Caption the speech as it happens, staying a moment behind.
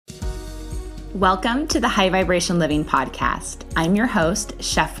Welcome to the High Vibration Living Podcast. I'm your host,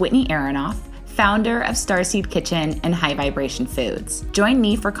 Chef Whitney Aronoff, founder of Starseed Kitchen and High Vibration Foods. Join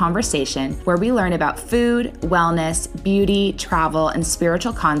me for conversation where we learn about food, wellness, beauty, travel, and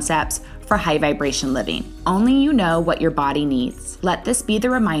spiritual concepts for high vibration living. Only you know what your body needs. Let this be the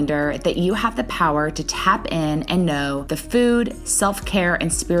reminder that you have the power to tap in and know the food, self-care,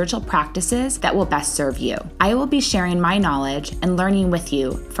 and spiritual practices that will best serve you. I will be sharing my knowledge and learning with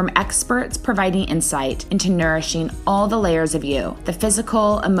you from experts providing insight into nourishing all the layers of you, the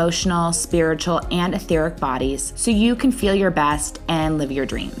physical, emotional, spiritual, and etheric bodies, so you can feel your best and live your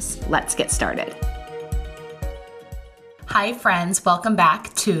dreams. Let's get started. Hi, friends. Welcome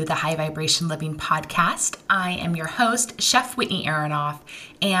back to the High Vibration Living Podcast. I am your host, Chef Whitney Aronoff,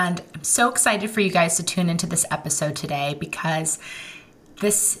 and I'm so excited for you guys to tune into this episode today because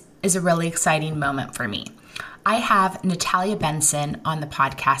this is a really exciting moment for me. I have Natalia Benson on the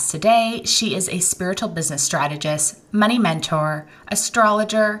podcast today. She is a spiritual business strategist, money mentor,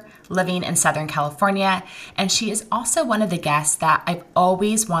 astrologer, living in Southern California, and she is also one of the guests that I've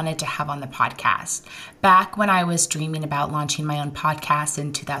always wanted to have on the podcast. Back when I was dreaming about launching my own podcast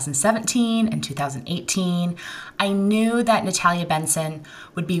in 2017 and 2018, I knew that Natalia Benson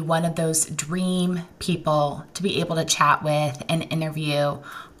would be one of those dream people to be able to chat with and interview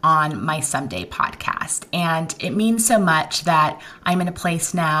on my Someday podcast. And it means so much that I'm in a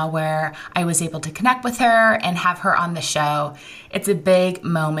place now where I was able to connect with her and have her on the show. It's a big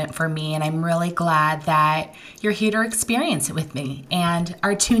moment for me, and I'm really glad that you're here to experience it with me and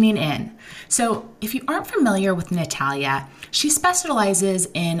are tuning in. So if you aren't familiar with Natalia, she specializes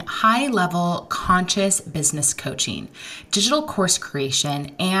in high-level conscious business coaching, digital course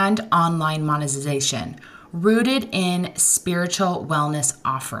creation, and online monetization, rooted in spiritual wellness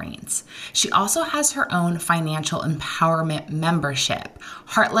offerings. She also has her own financial empowerment membership,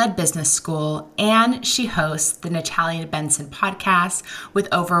 Heart-Led Business School, and she hosts the Natalia Benson podcast with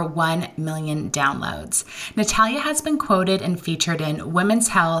over 1 million downloads. Natalia has been quoted and featured in Women's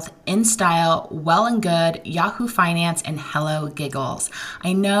Health, In Style, Well and Good, Yahoo Finance, and Hello Giggles.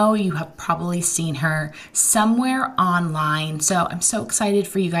 I know you have probably seen her somewhere online, so I'm so excited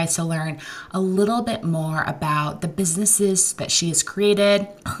for you guys to learn a little bit more about the businesses that she has created,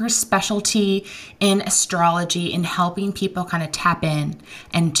 her specialty in astrology, in helping people kind of tap in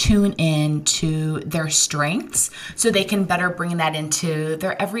and tune in to their strengths so they can better bring that into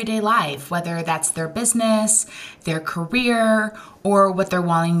their everyday life, whether that's their business, their career, or what they're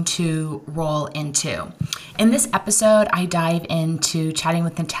wanting to roll into. In this episode, I dive into chatting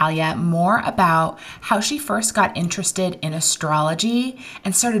with Natalia more about how she first got interested in astrology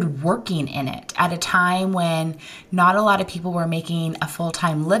and started working in it at a time when not a lot of people were making a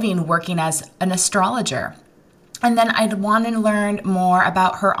full-time living working as an astrologer. And then I'd want to learn more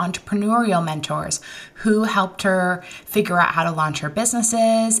about her entrepreneurial mentors who helped her figure out how to launch her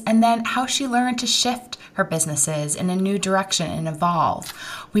businesses, and then how she learned to shift her businesses in a new direction and evolve.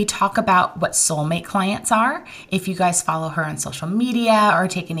 We talk about what soulmate clients are. If you guys follow her on social media or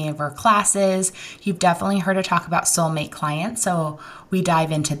take any of her classes, you've definitely heard her talk about soulmate clients. So we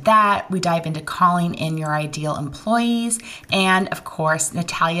dive into that. We dive into calling in your ideal employees. And of course,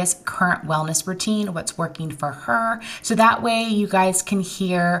 Natalia's current wellness routine, what's working for her. So that way you guys can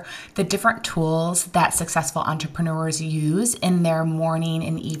hear the different tools that successful entrepreneurs use in their morning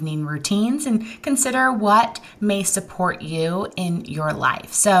and evening routines and consider what may support you in your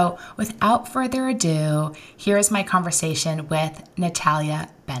life. So without further ado, here's my conversation with Natalia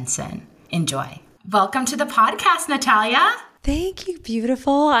Benson. Enjoy. Welcome to the podcast, Natalia. Thank you,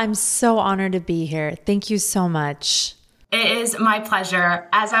 beautiful. I'm so honored to be here. Thank you so much. It is my pleasure.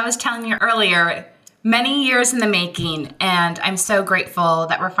 As I was telling you earlier, many years in the making, and I'm so grateful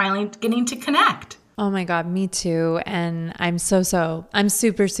that we're finally getting to connect. Oh my God, me too. And I'm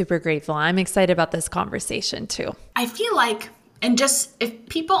super, super grateful. I'm excited about this conversation too. I feel like, and just if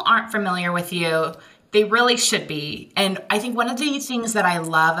people aren't familiar with you, they really should be. And I think one of the things that I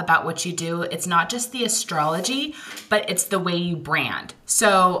love about what you do, it's not just the astrology, but it's the way you brand.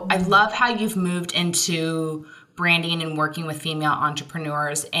 So I love how you've moved into branding and working with female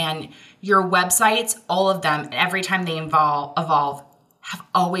entrepreneurs, and your websites, all of them, every time they evolve, have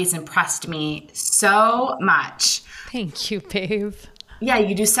always impressed me so much. Thank you, babe. Yeah,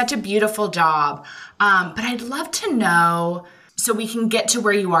 you do such a beautiful job. But I'd love to know, so we can get to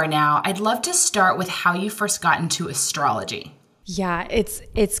where you are now, I'd love to start with how you first got into astrology. Yeah,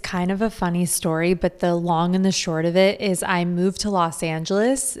 it's kind of a funny story, but the long and the short of it is I moved to Los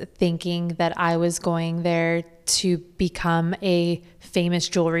Angeles thinking that I was going there to become a famous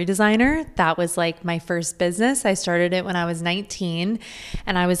jewelry designer. That was like my first business. I started it when I was 19.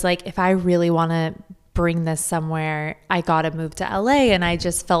 And I was like, if I really want to bring this somewhere, I got to move to LA. And I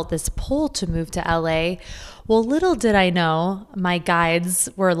just felt this pull to move to LA. Well, little did I know, my guides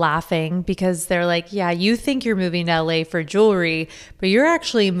were laughing because they're like, yeah, you think you're moving to LA for jewelry, but you're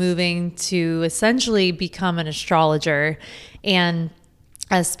actually moving to essentially become an astrologer and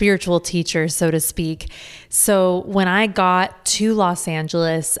a spiritual teacher, so to speak. So when I got to Los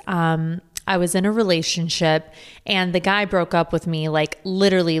Angeles, I was in a relationship and the guy broke up with me like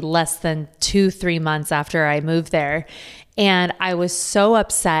literally less than 2-3 months after I moved there. And I was so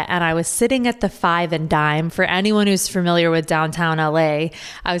upset, and I was sitting at the Five and Dime. For anyone who's familiar with downtown LA,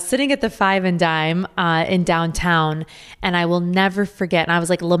 I was sitting at the Five and Dime in downtown, and I will never forget. And I was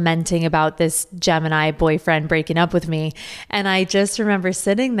like lamenting about this Gemini boyfriend breaking up with me. And I just remember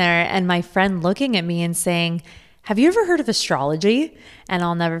sitting there and my friend looking at me and saying, have you ever heard of astrology? And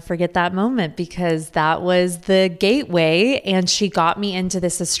I'll never forget that moment because that was the gateway. And she got me into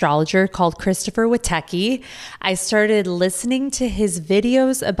this astrologer called Christopher Witecki. I started listening to his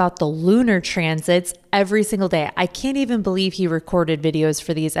videos about the lunar transits every single day. I can't even believe he recorded videos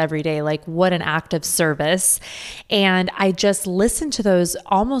for these every day. Like, what an act of service. And I just listened to those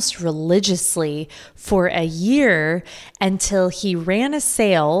almost religiously for a year until he ran a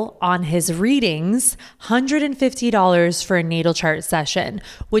sale on his readings, $150 for a natal chart session,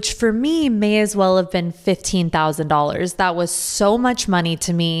 which for me may as well have been $15,000. That was so much money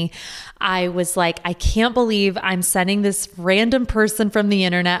to me. I was like, I can't believe I'm sending this random person from the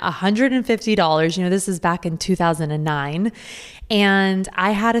internet $150. This is back in 2009. And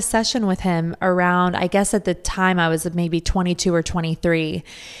I had a session with him around, I guess at the time I was maybe 22 or 23.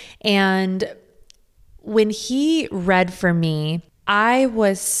 And when he read for me, I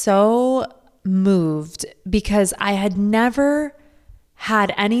was so moved because I had never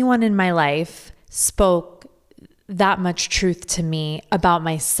had anyone in my life spoke that much truth to me about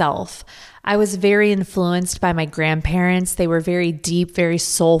myself. I was very influenced by my grandparents. They were very deep, very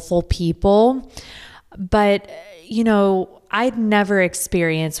soulful people. But, I'd never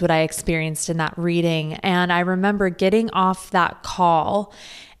experienced what I experienced in that reading. And I remember getting off that call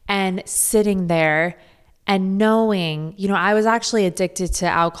and sitting there and knowing, I was actually addicted to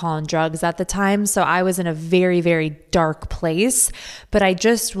alcohol and drugs at the time. So I was in a very, very dark place. But I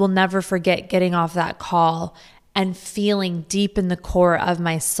just will never forget getting off that call and feeling deep in the core of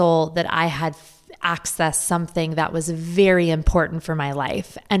my soul that I had accessed something that was very important for my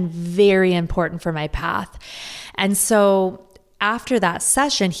life and very important for my path. And so after that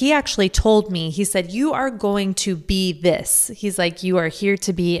session, he actually told me, he said, you are going to be this. He's like, you are here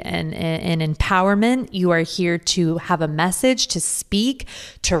to be an empowerment. You are here to have a message, to speak,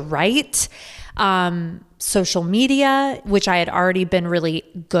 to write. Social media, which I had already been really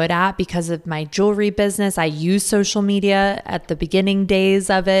good at because of my jewelry business. I used social media at the beginning days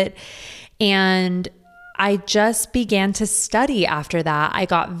of it. And I just began to study after that. I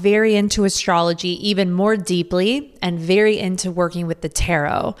got very into astrology even more deeply and very into working with the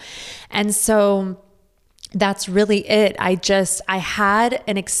tarot. And so that's really it. I had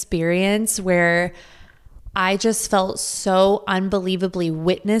an experience where I just felt so unbelievably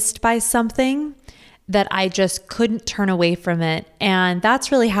witnessed by something that I just couldn't turn away from it. And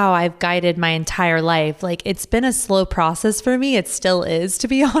that's really how I've guided my entire life. Like, it's been a slow process for me. It still is, to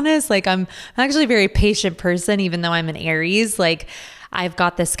be honest. Like, I'm actually a very patient person, even though I'm an Aries. Like, I've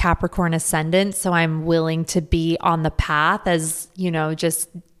got this Capricorn ascendant, so I'm willing to be on the path as, just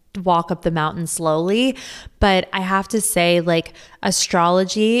walk up the mountain slowly. But I have to say, like,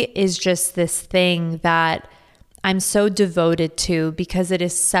 astrology is just this thing that I'm so devoted to because it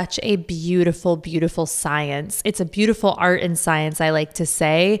is such a beautiful, beautiful science. It's a beautiful art and science, I like to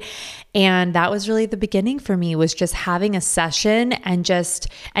say. And that was really the beginning for me, was just having a session and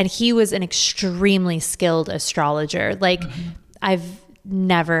he was an extremely skilled astrologer. Like, I've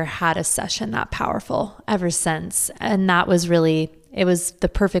never had a session that powerful ever since. And that was really, it was the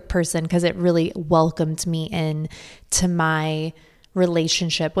perfect person because it really welcomed me in to my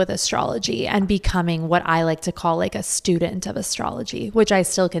relationship with astrology and becoming what I like to call like a student of astrology, which I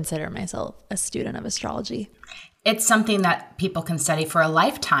still consider myself a student of astrology. It's something that people can study for a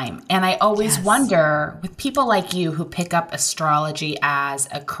lifetime. And I always wonder, with people like you who pick up astrology as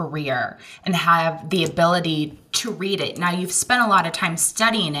a career and have the ability to read it. Now, you've spent a lot of time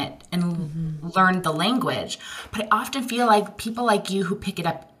studying it and learned the language, but I often feel like people like you who pick it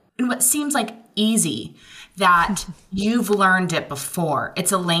up in what seems like easy, that you've learned it before.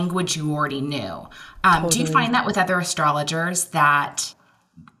 It's a language you already knew. Totally. Do you find that with other astrologers that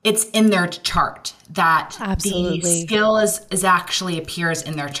it's in their chart, that Absolutely. the skill is actually appears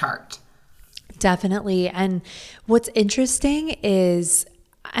in their chart. Definitely. And what's interesting is,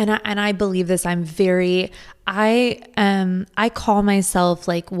 and I believe this, I call myself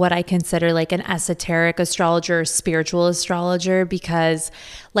like what I consider like an esoteric astrologer, spiritual astrologer, because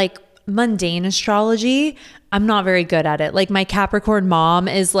like mundane astrology, I'm not very good at it. Like my Capricorn mom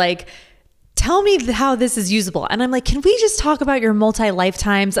is like, tell me how this is usable. And I'm like, can we just talk about your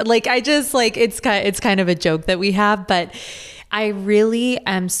multi-lifetimes? Like, I just like, it's kind of a joke that we have, but I really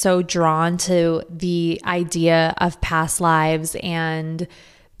am so drawn to the idea of past lives and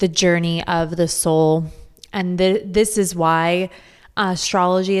the journey of the soul. And this is why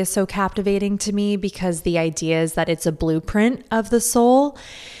astrology is so captivating to me, because the idea is that it's a blueprint of the soul.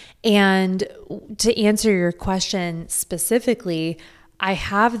 And to answer your question specifically, I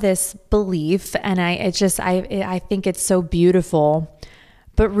have this belief, and I think it's so beautiful.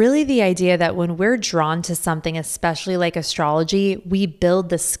 But really the idea that when we're drawn to something, especially like astrology, we build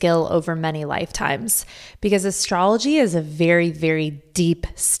the skill over many lifetimes, because astrology is a very, very deep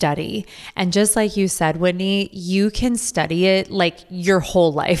study. And just like you said, Whitney, you can study it like your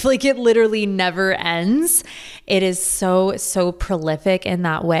whole life. Like it literally never ends. It is so, so prolific in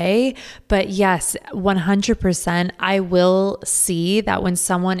that way. But yes, 100%, I will see that when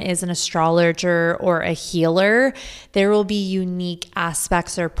someone is an astrologer or a healer, there will be unique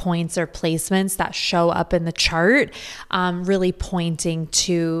aspects or points or placements that show up in the chart, really pointing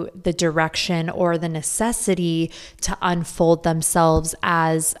to the direction or the necessity to unfold themselves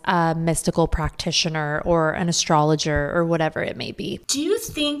as a mystical practitioner or an astrologer or whatever it may be. Do you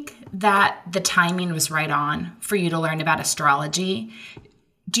think that the timing was right on for you to learn about astrology?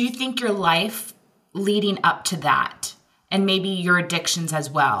 Do you think your life leading up to that, and maybe your addictions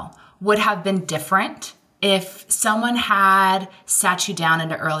as well, would have been different if someone had sat you down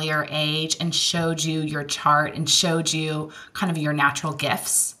at an earlier age and showed you your chart and showed you kind of your natural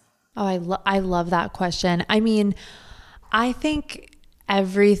gifts? Oh, I love that question. I mean, I think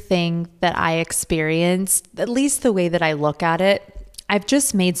everything that I experienced, at least the way that I look at it, I've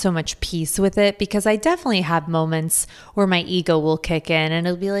just made so much peace with it, because I definitely have moments where my ego will kick in and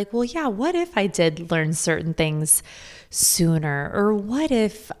it'll be like, well, yeah, what if I did learn certain things sooner? Or what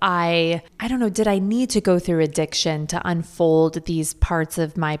if I don't know, did I need to go through addiction to unfold these parts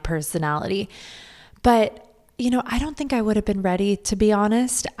of my personality? But I don't think I would have been ready, to be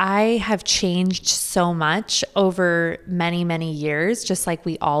honest. I have changed so much over many, many years, just like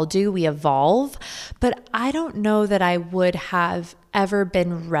we all do. We evolve. But I don't know that I would have ever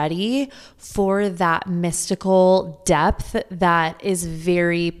been ready for that mystical depth that is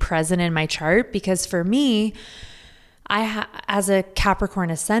very present in my chart. Because for me, as a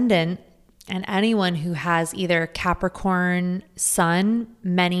Capricorn ascendant, and anyone who has either Capricorn sun,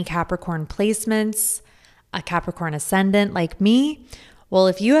 many Capricorn placements, a Capricorn ascendant like me, well,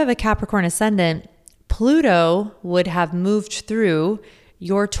 if you have a Capricorn ascendant, Pluto would have moved through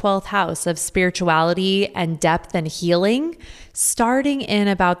your 12th house of spirituality and depth and healing starting in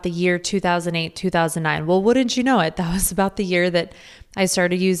about the year 2008, 2009. Well, wouldn't you know it? That was about the year that I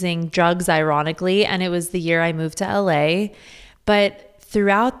started using drugs, ironically, and it was the year I moved to LA. But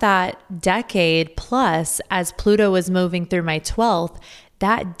throughout that decade plus, as Pluto was moving through my 12th,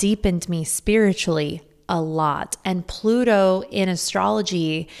 that deepened me spiritually a lot. And Pluto in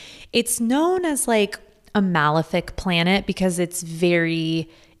astrology, it's known as like a malefic planet because it's very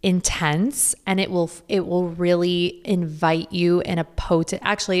intense, and it will really invite you in a potent.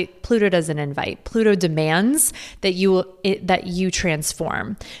 Actually, Pluto doesn't invite. Pluto demands that you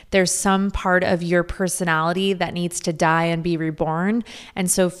transform. There's some part of your personality that needs to die and be reborn.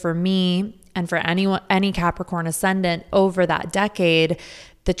 And so for me, and for any Capricorn ascendant over that decade,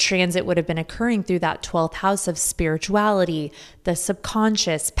 the transit would have been occurring through that 12th house of spirituality, the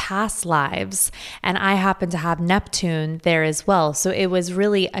subconscious, past lives. And I happen to have Neptune there as well. So it was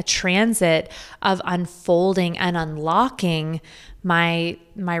really a transit of unfolding and unlocking my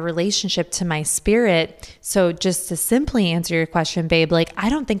relationship to my spirit. So just to simply answer your question, babe, like I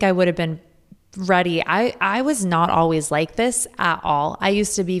don't think I would have been ready. I was not always like this at all. I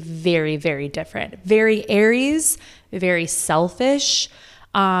used to be very, very different, very Aries, very selfish.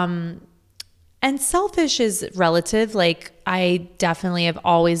 And selfish is relative. Like I definitely have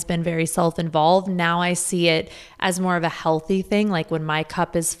always been very self-involved. Now I see it as more of a healthy thing. Like when my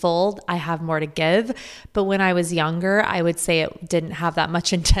cup is full, I have more to give. But when I was younger, I would say it didn't have that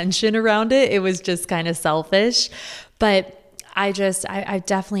much intention around it. It was just kind of selfish. But I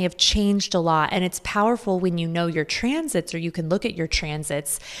definitely have changed a lot. And it's powerful when you know your transits, or you can look at your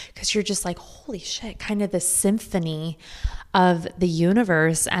transits, because you're just like, holy shit, kind of the symphony of the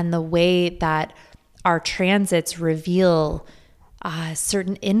universe and the way that our transits reveal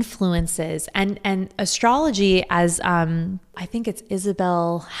certain influences, and astrology, as I think it's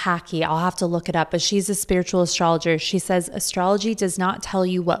Isabel Hackey, I'll have to look it up, but she's a spiritual astrologer. She says astrology does not tell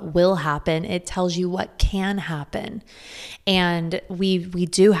you what will happen, it tells you what can happen. And we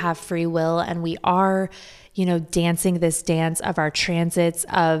do have free will, and we are, dancing this dance of our transits,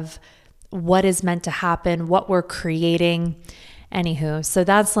 of what is meant to happen, what we're creating. Anywho, so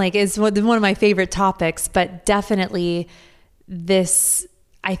that's is one of my favorite topics, but definitely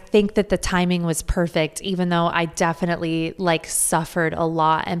I think that the timing was perfect, even though I definitely suffered a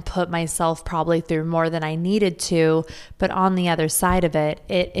lot and put myself probably through more than I needed to. But on the other side of it,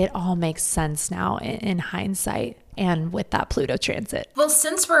 it all makes sense now in hindsight, and with that Pluto transit. Well,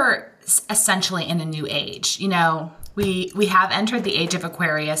 since we're essentially in a new age, we have entered the age of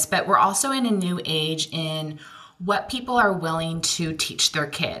Aquarius, but we're also in a new age in what people are willing to teach their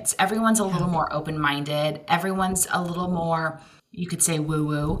kids. Everyone's a little more open-minded. Everyone's a little more, you could say,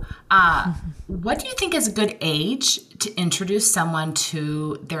 woo-woo. What do you think is a good age to introduce someone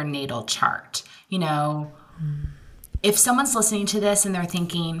to their natal chart? If someone's listening to this and they're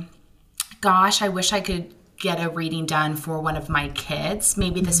thinking, gosh, I wish I could get a reading done for one of my kids,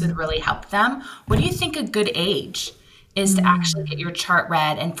 maybe this would really help them. What do you think a good age is to actually get your chart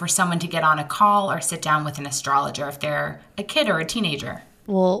read, and for someone to get on a call or sit down with an astrologer if they're a kid or a teenager?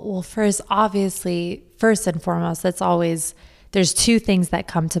 Well, first and foremost, there's two things that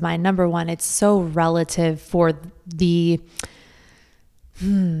come to mind. Number one, it's so relative for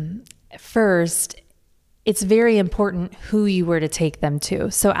first, it's very important who you were to take them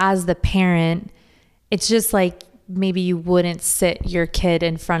to. So as the parent, it's just maybe you wouldn't sit your kid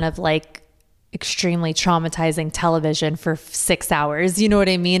in front of extremely traumatizing television for 6 hours. You know what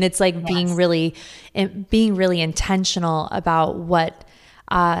I mean? It's yes. being really intentional about what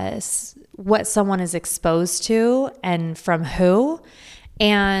someone is exposed to and from who.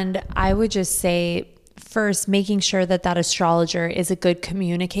 And I would just say, first, making sure that astrologer is a good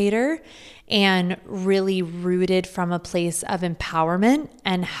communicator and really rooted from a place of empowerment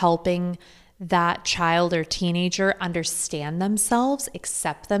and helping that child or teenager understand themselves,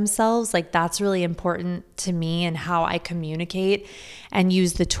 accept themselves. That's really important to me, and how I communicate and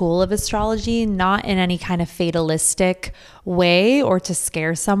use the tool of astrology, not in any kind of fatalistic way or to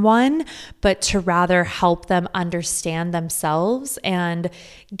scare someone, but to rather help them understand themselves and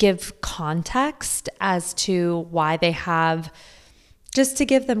give context as to why they have. Just to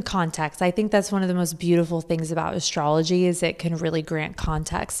give them context. I think that's one of the most beautiful things about astrology, is it can really grant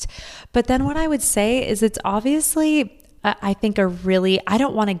context. But then what I would say is, it's obviously, I think I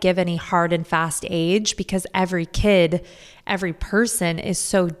don't want to give any hard and fast age, because every kid, every person is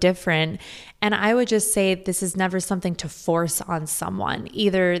so different. And I would just say this is never something to force on someone.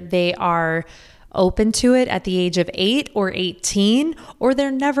 Either they are open to it at the age of 8 or 18, or they're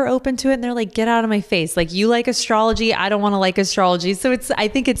never open to it and they're like, get out of my face. You like astrology, I don't want to like astrology. So I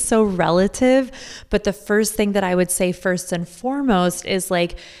think it's so relative. But the first thing that I would say first and foremost is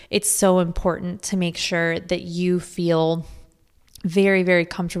it's so important to make sure that you feel very, very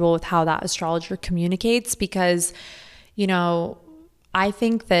comfortable with how that astrologer communicates, because, I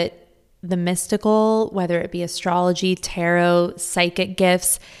think that the mystical, whether it be astrology, tarot, psychic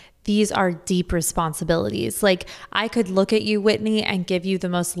gifts, these are deep responsibilities. I could look at you, Whitney, and give you the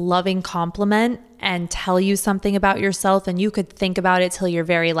most loving compliment and tell you something about yourself, and you could think about it till your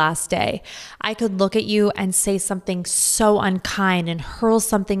very last day. I could look at you and say something so unkind and hurl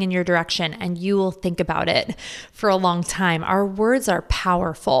something in your direction, and you will think about it for a long time. Our words are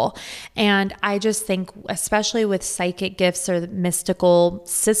powerful. And I just think, especially with psychic gifts or mystical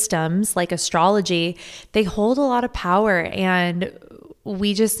systems like astrology, they hold a lot of power, and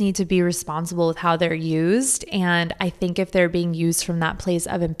we just need to be responsible with how they're used. And I think if they're being used from that place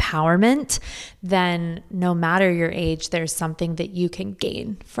of empowerment, then no matter your age, there's something that you can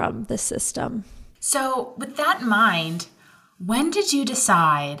gain from the system. So with that in mind, when did you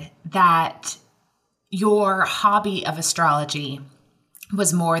decide that your hobby of astrology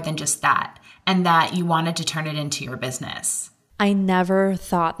was more than just that, and that you wanted to turn it into your business? I never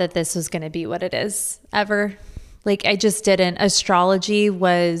thought that this was going to be what it is, ever. I just didn't. Astrology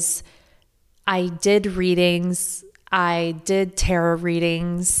was, I did readings, I did tarot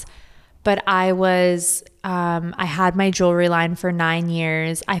readings, But I had my jewelry line for 9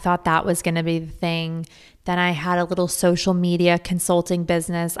 years. I thought that was going to be the thing. Then I had a little social media consulting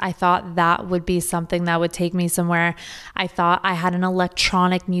business. I thought that would be something that would take me somewhere. I thought I had an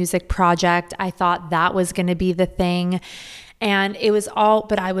electronic music project. I thought that was going to be the thing. And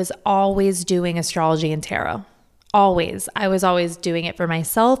but I was always doing astrology and tarot. Always. I was always doing it for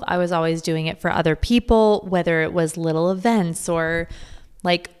myself. I was always doing it for other people, whether it was little events or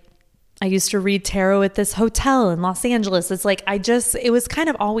like I used to read tarot at this hotel in Los Angeles. It's like, it was kind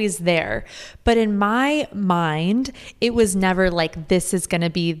of always there. But in my mind, it was never like, this is going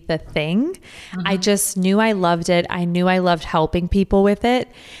to be the thing. Mm-hmm. I just knew I loved it. I knew I loved helping people with it.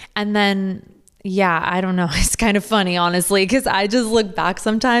 And then, yeah, I don't know. It's kind of funny, honestly, because I just look back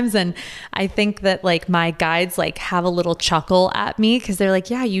sometimes and I think that like my guides like have a little chuckle at me because they're like,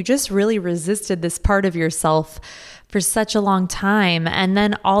 yeah, you just really resisted this part of yourself for such a long time. And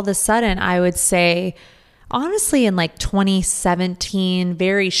then all of a sudden, I would say, honestly, in like 2017,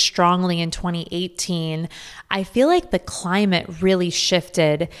 very strongly in 2018, I feel like the climate really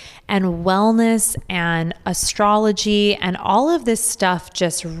shifted and wellness and astrology and all of this stuff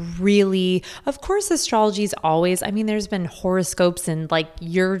just really, of course, astrology is always, I mean, there's been horoscopes in like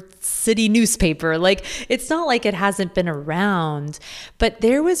your city newspaper. Like, it's not like it hasn't been around, but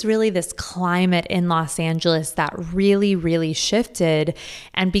there was really this climate in Los Angeles that really, really shifted.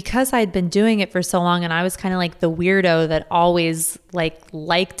 And because I'd been doing it for so long and I was kind of like the weirdo that always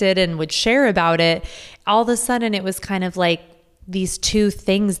liked it and would share about it, all of a sudden it was kind of like these two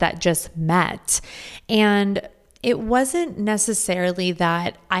things that just met. And it wasn't necessarily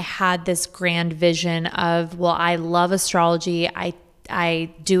that I had this grand vision of, well, I love astrology. I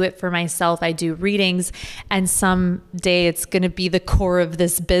do it for myself. I do readings and someday it's going to be the core of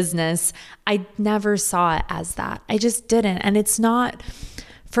this business. I never saw it as that. I just didn't. And it's not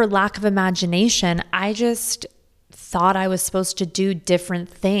for lack of imagination. I just thought I was supposed to do different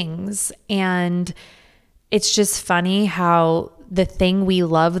things. And it's just funny how the thing we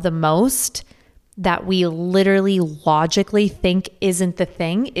love the most that we literally logically think isn't the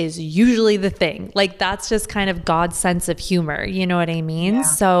thing is usually the thing. Like that's just kind of God's sense of humor. You know what I mean? Yeah.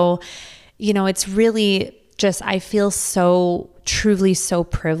 So, it's really just, I feel so truly so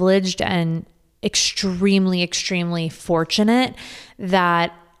privileged and extremely, extremely fortunate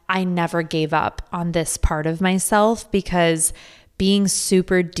that I never gave up on this part of myself, because being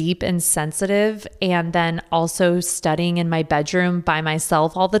super deep and sensitive and then also studying in my bedroom by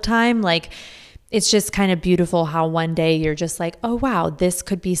myself all the time, like it's just kind of beautiful how one day you're just like, oh wow, this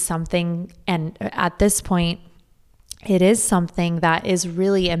could be something. And at this point, it is something that is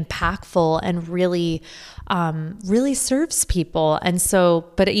really impactful and really, really serves people. And so,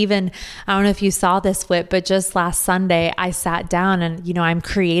 but even, I don't know if you saw this, Whit, but just last Sunday, I sat down and, I'm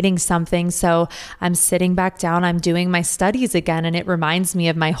creating something. So I'm sitting back down, I'm doing my studies again. And it reminds me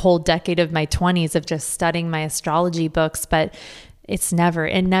of my whole decade of my 20s of just studying my astrology books, but it never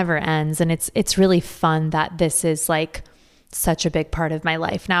ends. And it's really fun that this is like such a big part of my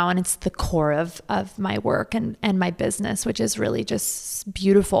life now. And it's the core of my work and my business, which is really just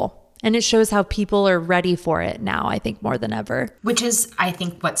beautiful. And it shows how people are ready for it now, I think, more than ever. Which is, I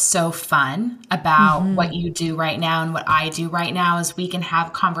think, what's so fun about what you do right now and what I do right now is we can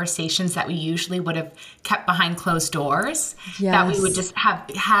have conversations that we usually would have kept behind closed doors, that we would just have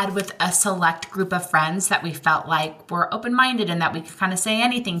had with a select group of friends that we felt like were open-minded and that we could kind of say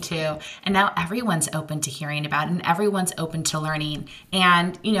anything to. And now everyone's open to hearing about it and everyone's open to learning.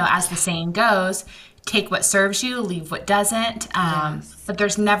 And, as the saying goes, take what serves you, leave what doesn't. But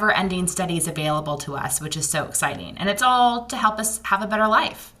there's never ending studies available to us, which is so exciting. And it's all to help us have a better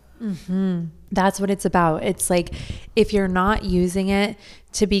life. Mm-hmm. That's what it's about. It's like, if you're not using it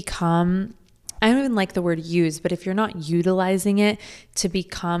to become, I don't even like the word use, but if you're not utilizing it to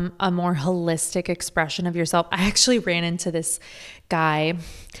become a more holistic expression of yourself. I actually ran into this guy.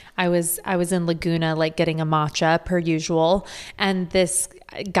 I was in Laguna, like getting a matcha per usual. And this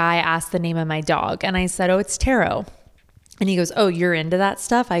guy asked the name of my dog. And I said, oh, it's Tarot. And he goes, oh, you're into that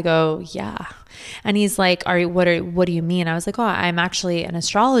stuff? I go, yeah. And he's like, what do you mean? I was like, oh, I'm actually an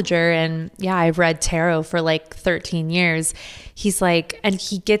astrologer. And yeah, I've read tarot for like 13 years. He's like, and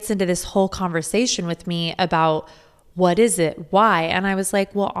he gets into this whole conversation with me about what is it? Why? And I was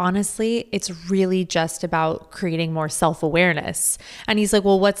like, well, honestly, it's really just about creating more self-awareness. And he's like,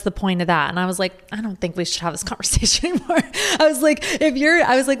 well, what's the point of that? And I was like, I don't think we should have this conversation anymore. I was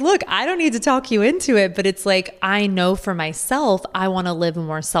like, look, I don't need to talk you into it, but it's like, I know for myself, I want to live a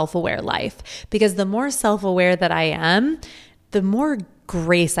more self-aware life, because the more self-aware that I am, the more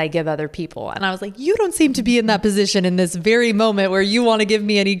grace I give other people. And I was like, you don't seem to be in that position in this very moment where you want to give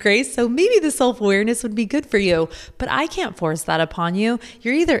me any grace. So maybe the self-awareness would be good for you, but I can't force that upon you.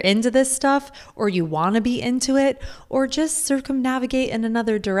 You're either into this stuff or you want to be into it, or just circumnavigate in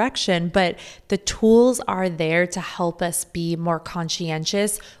another direction. But the tools are there to help us be more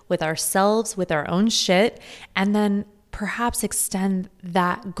conscientious with ourselves, with our own shit, and then perhaps extend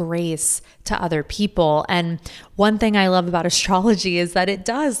that grace to other people. And one thing I love about astrology is that it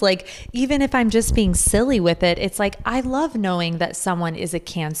does, like, even if I'm just being silly with it, it's like, I love knowing that someone is a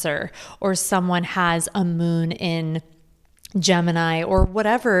Cancer or someone has a moon in Gemini or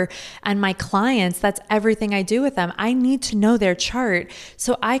whatever. And my clients, that's everything I do with them. I need to know their chart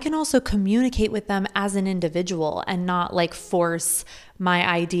so I can also communicate with them as an individual and not like force my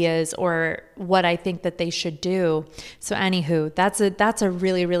ideas or what I think that they should do. So anywho, that's a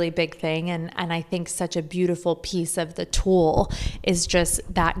really, really big thing. And I think such a beautiful piece of the tool is just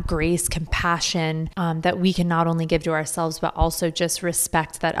that grace, compassion, that we can not only give to ourselves, but also just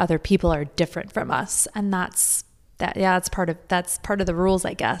respect that other people are different from us. And that's part of the rules,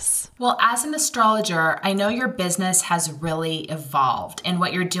 I guess. Well, as an astrologer, I know your business has really evolved, and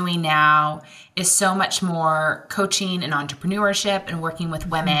what you're doing now is so much more coaching and entrepreneurship and working with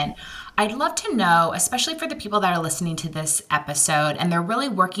women. I'd love to know, especially for the people that are listening to this episode and they're really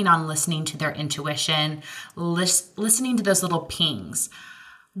working on listening to their intuition, listening to those little pings.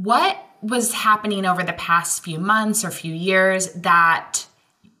 What was happening over the past few months or few years that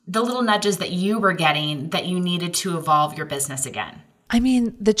the little nudges that you were getting that you needed to evolve your business again? I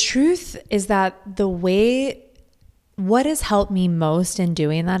mean, the truth is that what has helped me most in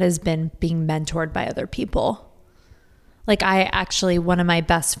doing that has been being mentored by other people. Like one of my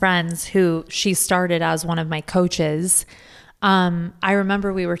best friends who she started as one of my coaches. I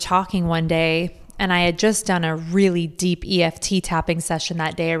remember we were talking one day and I had just done a really deep EFT tapping session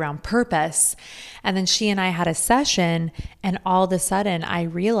that day around purpose. And then she and I had a session, and all of a sudden I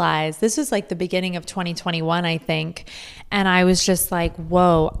realized this was like the beginning of 2021, I think. And I was just like,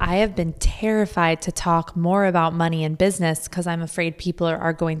 whoa, I have been terrified to talk more about money and business because I'm afraid people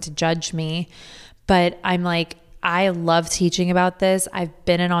are going to judge me. But I'm like, I love teaching about this. I've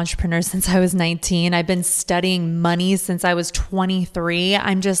been an entrepreneur since I was 19. I've been studying money since I was 23.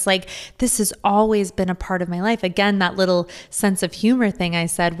 I'm just like, this has always been a part of my life. Again, that little sense of humor thing I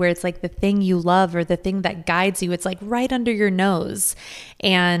said, where it's like the thing you love or the thing that guides you, it's like right under your nose.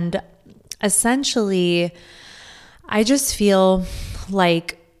 And essentially, I just feel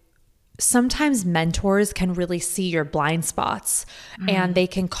like sometimes mentors can really see your blind spots and they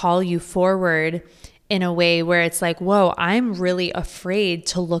can call you forward in a way where it's like, whoa, I'm really afraid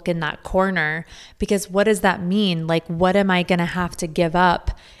to look in that corner, because what does that mean? Like, what am I going to have to give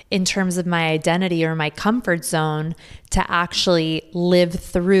up in terms of my identity or my comfort zone to actually live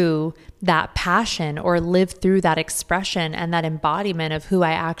through that passion or live through that expression and that embodiment of who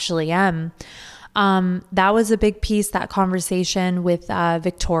I actually am? That was a big piece, that conversation with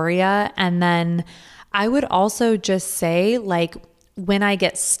Victoria. And then I would also just say, like, when I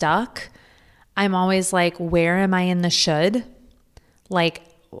get stuck, I'm always like, where am I in the should? Like,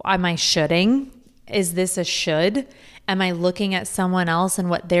 am I shoulding? Is this a should? Am I looking at someone else and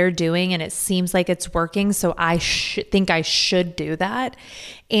what they're doing and it seems like it's working, so I think I should do that?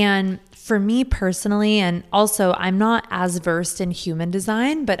 And for me personally, and also I'm not as versed in human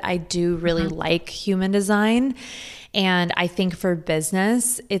design, but I do really like human design. And I think for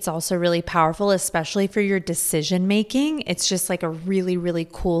business, it's also really powerful, especially for your decision making. It's just like a really, really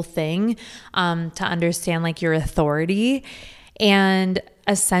cool thing to understand, like, your authority. And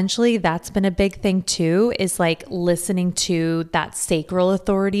essentially that's been a big thing too, is like listening to that sacral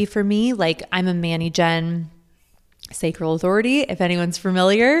authority for me. Like, I'm a Manny-Gen sacral authority, if anyone's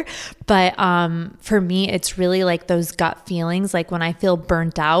familiar. But for me, it's really like those gut feelings. Like when I feel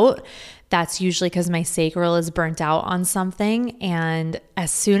burnt out, that's usually because my sacral is burnt out on something. And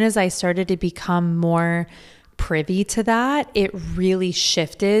as soon as I started to become more privy to that, it really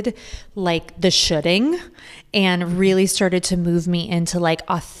shifted like the shoulding and really started to move me into like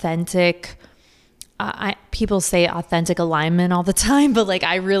authentic, people say authentic alignment all the time, but like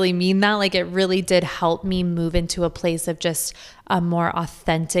I really mean that. Like it really did help me move into a place of just a more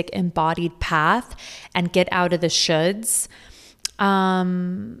authentic embodied path and get out of the shoulds.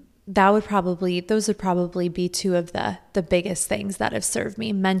 Those would probably be two of the biggest things that have served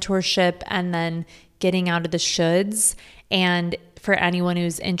me: mentorship and then getting out of the shoulds. And for anyone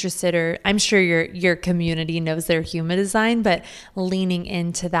who's interested, or I'm sure your community knows their human design, but leaning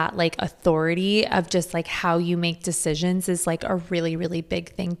into that like authority of just like how you make decisions is like a really, really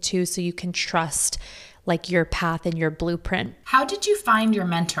big thing too. So you can trust like your path and your blueprint. How did you find your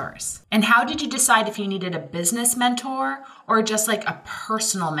mentors? And how did you decide if you needed a business mentor or just like a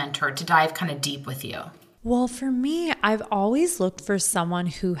personal mentor to dive kind of deep with you? Well, for me, I've always looked for someone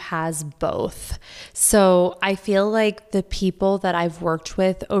who has both. So I feel like the people that I've worked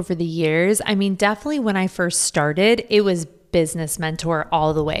with over the years, I mean, definitely when I first started, it was business mentor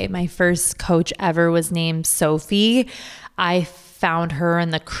all the way. My first coach ever was named Sophie. I found her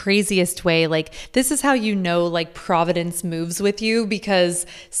in the craziest way. Like, this is how you know, like, Providence moves with you, because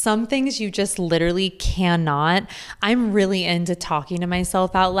some things you just literally cannot. I'm really into talking to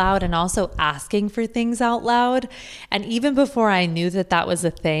myself out loud and also asking for things out loud. And even before I knew that that was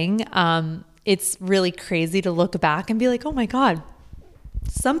a thing, it's really crazy to look back and be like, oh my God,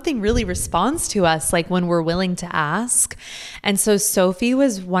 something really responds to us, like when we're willing to ask. And so Sophie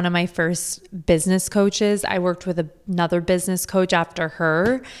was one of my first business coaches. I worked with another business coach after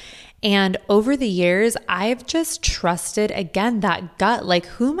her. And over the years, I've just trusted, again, that gut, like,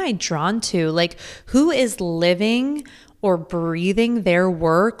 who am I drawn to? Like, who is living or breathing their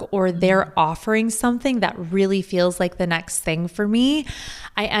work, or they're offering something that really feels like the next thing for me.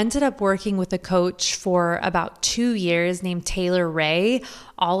 I ended up working with a coach for about 2 years named Taylor Ray,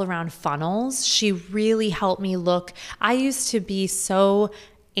 all around funnels. She really helped me look. I used to be so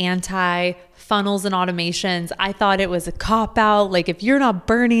anti funnels and automations. I thought it was a cop out. Like, if you're not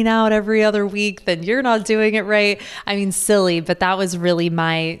burning out every other week, then you're not doing it right. I mean, silly, but that was really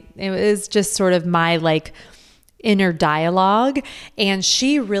it was just sort of my like inner dialogue. And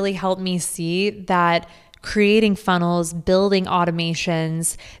she really helped me see that creating funnels, building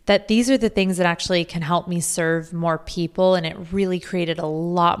automations, that these are the things that actually can help me serve more people. And it really created a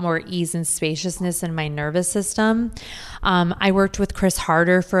lot more ease and spaciousness in my nervous system. I worked with Chris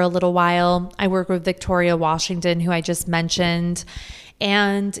Harder for a little while. I worked with Victoria Washington, who I just mentioned.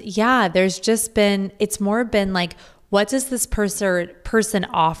 And yeah, it's more been like, what does this person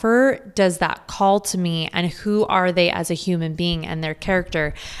offer? Does that call to me? And who are they as a human being and their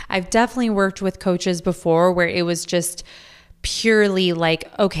character? I've definitely worked with coaches before where it was just purely like,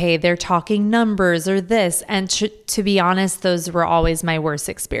 okay, they're talking numbers or this. And to be honest, those were always my worst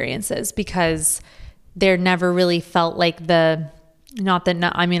experiences, because there never really felt like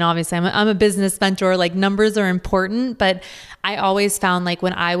obviously I'm a business mentor, like numbers are important, but I always found like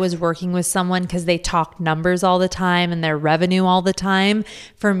when I was working with someone, because they talked numbers all the time and their revenue all the time,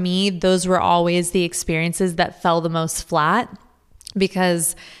 for me, those were always the experiences that fell the most flat,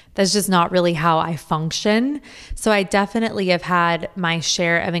 because that's just not really how I function. So I definitely have had my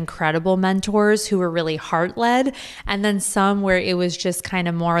share of incredible mentors who were really heart-led, and then some where it was just kind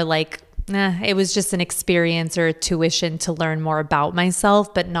of more like, it was just an experience or a tuition to learn more about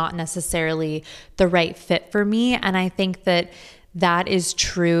myself, but not necessarily the right fit for me. And I think that is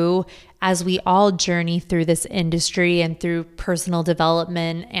true as we all journey through this industry and through personal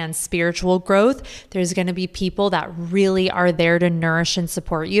development and spiritual growth. There's going to be people that really are there to nourish and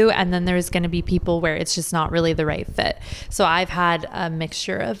support you. And then there's going to be people where it's just not really the right fit. So I've had a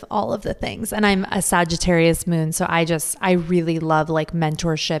mixture of all of the things, and I'm a Sagittarius moon. So I really love like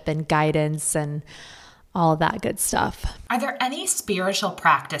mentorship and guidance and all that good stuff. Are there any spiritual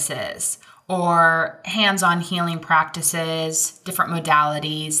practices or hands-on healing practices, different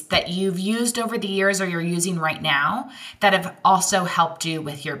modalities that you've used over the years or you're using right now that have also helped you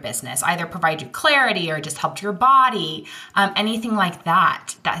with your business, either provide you clarity or just helped your body, anything like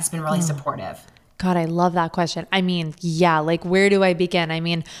that has been really supportive? God, I love that question. I mean, yeah, like where do I begin? I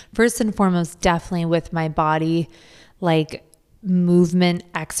mean, first and foremost, definitely with my body, like movement,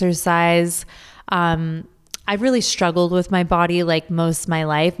 exercise. I've really struggled with my body like most of my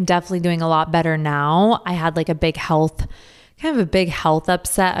life. I'm definitely doing a lot better now. I had like a big health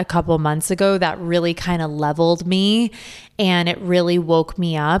upset a couple months ago that really kind of leveled me, and it really woke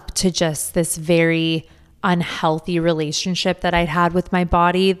me up to just this very unhealthy relationship that I'd had with my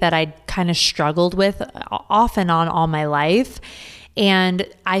body that I'd kind of struggled with off and on all my life. And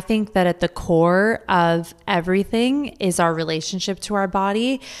I think that at the core of everything is our relationship to our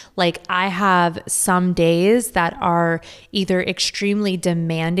body. Like, I have some days that are either extremely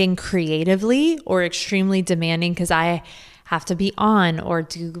demanding creatively or extremely demanding because I have to be on or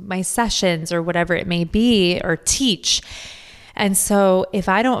do my sessions or whatever it may be or teach. And so if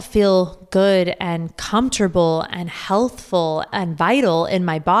I don't feel good and comfortable and healthful and vital in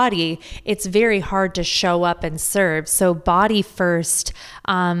my body, it's very hard to show up and serve. So body first.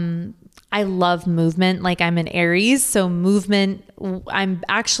 I love movement. Like, I'm an Aries, so movement. I'm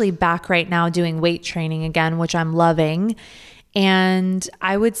actually back right now doing weight training again, which I'm loving. And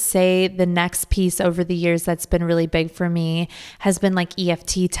I would say the next piece over the years that's been really big for me has been like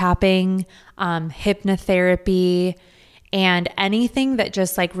EFT tapping, hypnotherapy, and anything that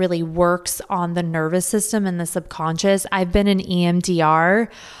just like really works on the nervous system and the subconscious. I've been in EMDR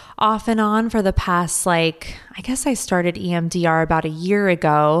off and on for the past, like, I guess I started EMDR about a year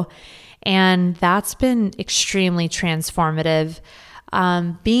ago, and that's been extremely transformative.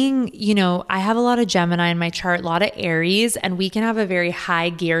 I have a lot of Gemini in my chart, a lot of Aries, and we can have a very high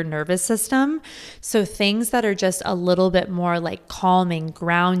gear nervous system. So things that are just a little bit more like calming,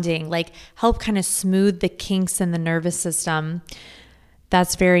 grounding, like help kind of smooth the kinks in the nervous system.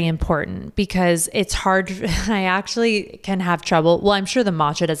 That's very important because it's hard. I actually can have trouble. Well, I'm sure the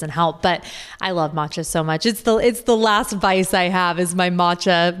matcha doesn't help, but I love matcha so much. It's the last vice I have is my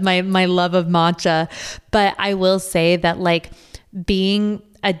matcha, my love of matcha. But I will say that like being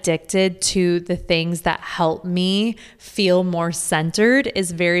addicted to the things that help me feel more centered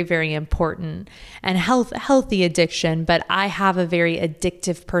is very, very important. And healthy addiction, but I have a very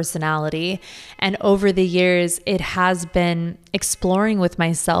addictive personality. And over the years, it has been exploring with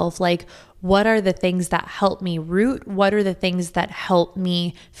myself, like, what are the things that help me root? What are the things that help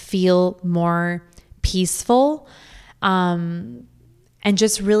me feel more peaceful? And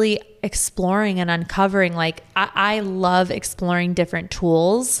just really exploring and uncovering, like, I love exploring different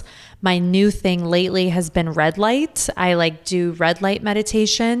tools. My new thing lately has been red light. I like do red light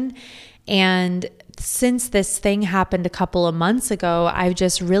meditation. And since this thing happened a couple of months ago, I've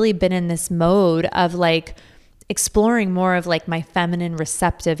just really been in this mode of like exploring more of like my feminine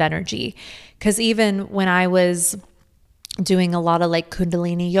receptive energy. Because even when I was doing a lot of like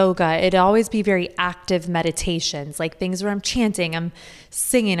Kundalini yoga, it'd always be very active meditations, like things where I'm chanting, I'm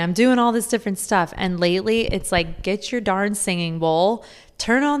singing, I'm doing all this different stuff. And lately it's like, get your darn singing bowl,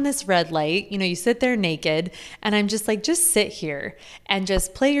 turn on this red light, you sit there naked, and I'm just like, just sit here and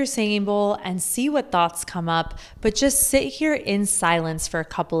just play your singing bowl and see what thoughts come up, but just sit here in silence for a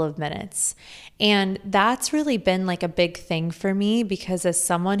couple of minutes. And that's really been like a big thing for me because as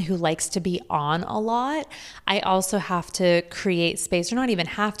someone who likes to be on a lot, I also have to create space, or not even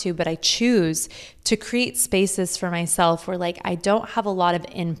have to, but I choose to create spaces for myself where like I don't have a lot of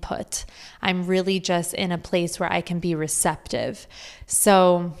input. I'm really just in a place where I can be receptive.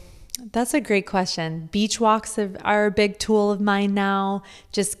 So that's a great question. Beach walks are a big tool of mine now.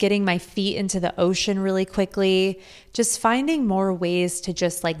 Just getting my feet into the ocean really quickly. Just finding more ways to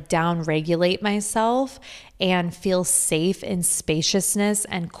just like down regulate myself and feel safe in spaciousness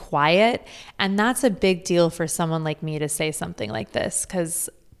and quiet. And that's a big deal for someone like me to say something like this, because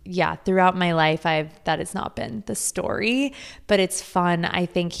throughout my life, that has not been the story, but it's fun, I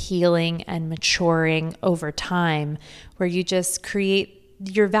think, healing and maturing over time, where you just create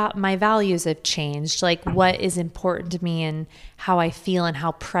my values have changed, like what is important to me and how I feel and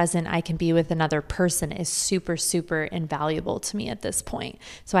how present I can be with another person is super, super invaluable to me at this point.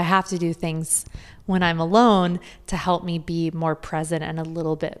 So I have to do things when I'm alone to help me be more present and a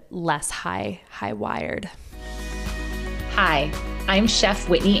little bit less high wired. Hi, I'm Chef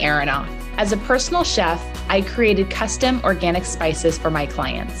Whitney Aronoff. As a personal chef, I created custom organic spices for my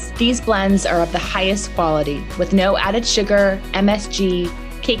clients. These blends are of the highest quality with no added sugar, MSG,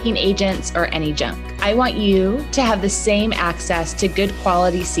 caking agents, or any junk. I want you to have the same access to good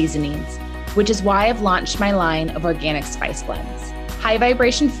quality seasonings, which is why I've launched my line of organic spice blends. High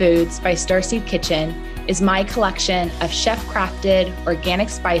Vibration Foods by Starseed Kitchen is my collection of chef-crafted organic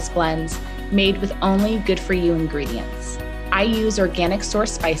spice blends made with only good-for-you ingredients. I use organic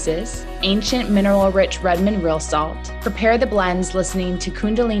source spices, ancient mineral-rich Redmond real salt, prepare the blends listening to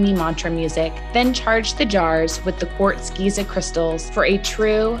Kundalini mantra music, then charge the jars with the quartz Giza crystals for a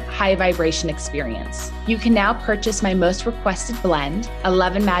true high vibration experience. You can now purchase my most requested blend,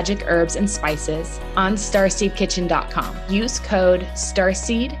 11 Magic Herbs and Spices, on starseedkitchen.com. Use code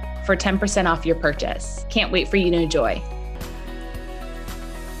STARSEED for 10% off your purchase. Can't wait for you to enjoy.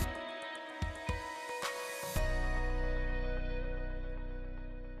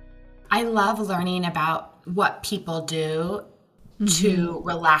 I love learning about what people do to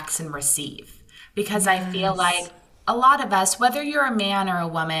relax and receive, because I feel like a lot of us, whether you're a man or a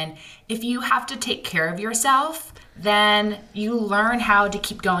woman, if you have to take care of yourself, then you learn how to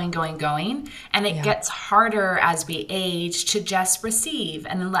keep going. And it gets harder as we age to just receive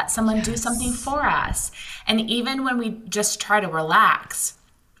and let someone do something for us. And even when we just try to relax,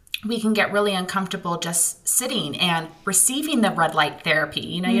 we can get really uncomfortable just sitting and receiving the red light therapy.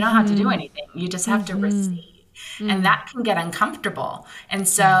 You don't have to do anything. You just have to receive. And that can get uncomfortable. And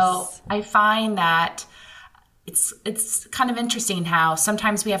so I find that it's kind of interesting how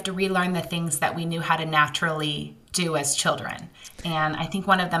sometimes we have to relearn the things that we knew how to naturally do as children. And I think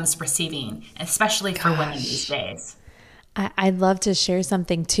one of them is receiving, especially for women these days. I'd love to share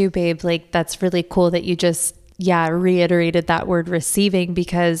something too, babe. Like, that's really cool that you just, reiterated that word receiving,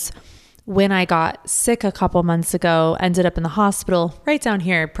 because when I got sick a couple months ago, ended up in the hospital right down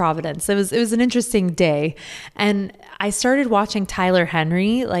here in Providence. It was an interesting day. And I started watching Tyler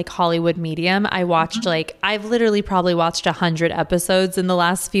Henry, like Hollywood Medium. I watched I've literally probably watched 100 episodes in the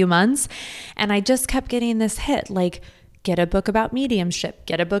last few months. And I just kept getting this hit, like, get a book about mediumship,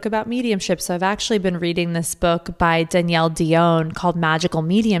 get a book about mediumship. So I've actually been reading this book by Danielle Dion called Magical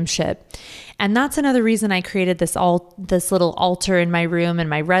Mediumship. And that's another reason I created this little altar in my room and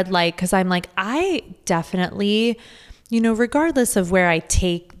my red light. Cause I'm like, I definitely, regardless of where I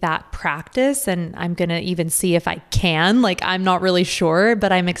take that practice, and I'm going to even see if I can, like, I'm not really sure,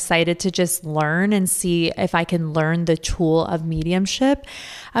 but I'm excited to just learn and see if I can learn the tool of mediumship.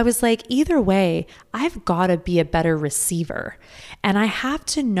 I was like, either way, I've got to be a better receiver. And I have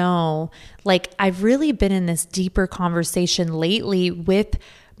to know, like, I've really been in this deeper conversation lately with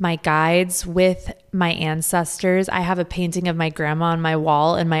my guides, with my ancestors. I have a painting of my grandma on my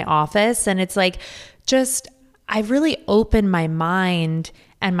wall in my office. And it's like, I've really opened my mind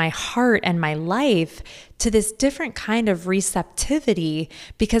and my heart and my life to this different kind of receptivity,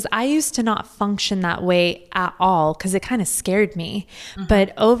 because I used to not function that way at all because it kind of scared me.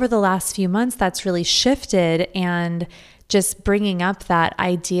 But over the last few months, that's really shifted, and just bringing up that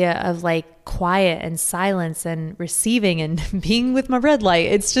idea of like quiet and silence and receiving and being with my red light.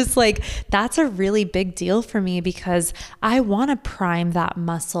 It's just like, that's a really big deal for me, because I want to prime that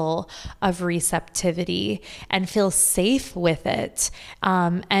muscle of receptivity and feel safe with it.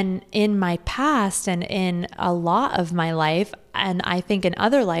 And in my past and in a lot of my life, and I think in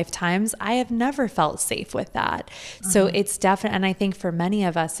other lifetimes, I have never felt safe with that. So it's definitely, and I think for many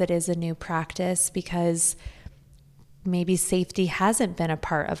of us, it is a new practice, because maybe safety hasn't been a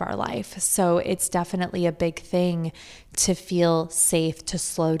part of our life. So it's definitely a big thing to feel safe, to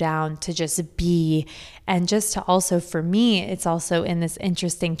slow down, to just be. And just to also, for me, it's also in this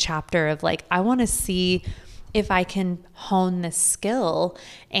interesting chapter of like, I want to see if I can hone this skill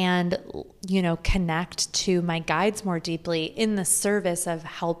and, connect to my guides more deeply in the service of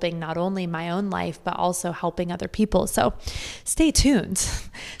helping not only my own life, but also helping other people. So stay tuned.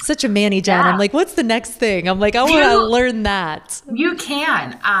 Such a Manny Jen. I'm like, what's the next thing? I'm like, I want to learn that. You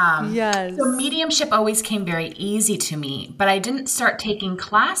can. Yes. So mediumship always came very easy to me, but I didn't start taking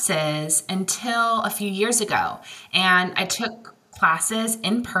classes until a few years ago. And I took classes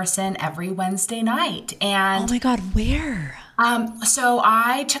in person every Wednesday night. And oh my God, where? So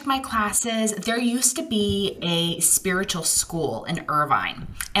I took my classes. There used to be a spiritual school in Irvine,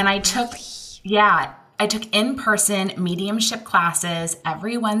 and I took in-person mediumship classes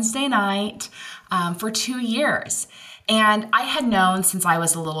every Wednesday night for 2 years. And I had known since I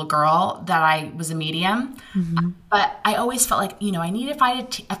was a little girl that I was a medium, but I always felt like, I need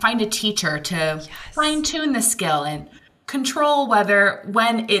to find a teacher to fine tune the skill and control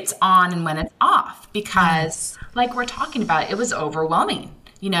when it's on and when it's off, because like we're talking about, it was overwhelming,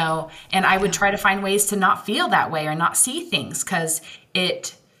 and I would try to find ways to not feel that way or not see things, because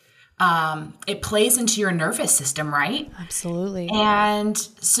it plays into your nervous system, right? Absolutely. And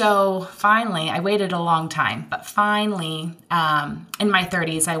so finally, I waited a long time, but finally, in my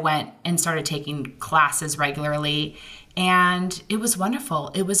 30s, I went and started taking classes regularly, and it was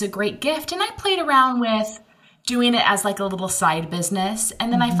wonderful. It was a great gift. And I played around with doing it as like a little side business.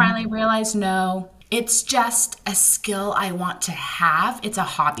 And then I finally realized, no, it's just a skill I want to have. It's a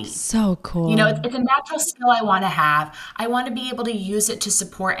hobby. So cool. It's a natural skill I want to have. I want to be able to use it to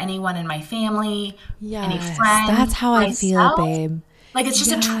support anyone in my family, any friends. That's how myself. I feel, babe. Like, it's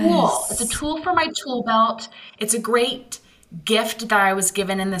just a tool. It's a tool for my tool belt. It's a great gift that I was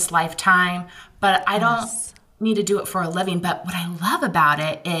given in this lifetime, but I don't need to do it for a living. But what I love about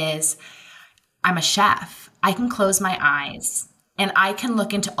it is I'm a chef. I can close my eyes and I can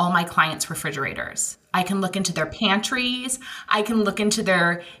look into all my clients' refrigerators. I can look into their pantries. I can look into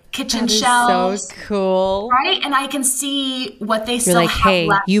their kitchen shelves. So cool. Right? And I can see what they You're still like, have hey,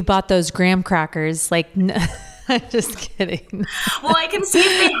 left. you bought those graham crackers. Like, no, I'm just kidding. Well, I can see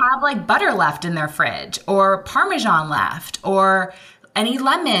if they have like butter left in their fridge, or Parmesan left, or any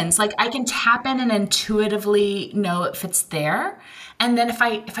lemons. Like, I can tap in and intuitively know if it's there. And then if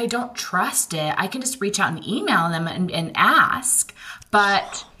I don't trust it, I can just reach out and email them and ask.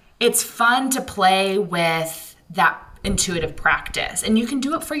 But it's fun to play with that intuitive practice. And you can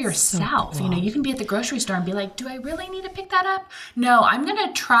do it for yourself. So cool. You can be at the grocery store and be like, do I really need to pick that up? No, I'm going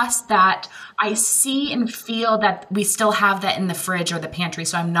to trust that I see and feel that we still have that in the fridge or the pantry,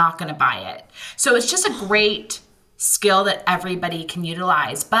 so I'm not going to buy it. So it's just a great skill that everybody can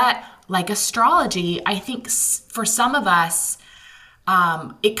utilize. But like astrology, I think for some of us,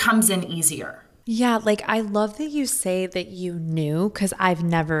 it comes in easier. Yeah, like I love that you say that you knew, because I've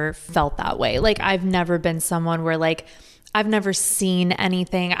never felt that way. Like I've never been someone where like I've never seen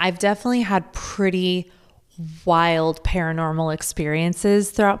anything. I've definitely had pretty wild paranormal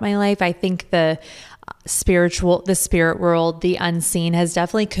experiences throughout my life. I think the spirit world, the unseen has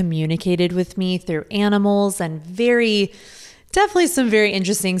definitely communicated with me through animals, and definitely some very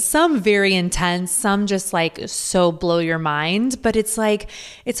interesting, some very intense, some just like so blow your mind. But it's like,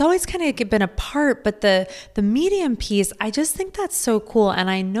 it's always kind of been a part, but the medium piece, I just think that's so cool. And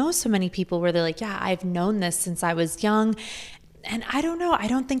I know so many people where they're like, yeah, I've known this since I was young. And I don't know, I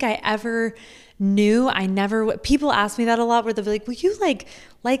don't think I ever knew. People ask me that a lot, where they'll be like, well, you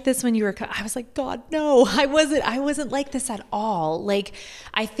like this when you were, I was like, God, no, I wasn't like this at all. Like,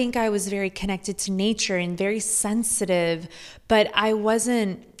 I think I was very connected to nature and very sensitive, but I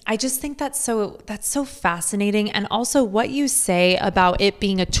just think that's so fascinating. And also what you say about it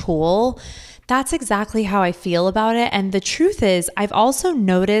being a tool, that's exactly how I feel about it. And the truth is, I've also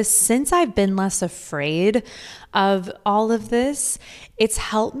noticed since I've been less afraid of all of this, it's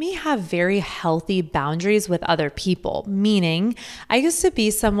helped me have very healthy boundaries with other people. Meaning, I used to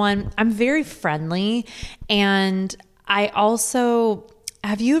be someone, I'm very friendly, and I also,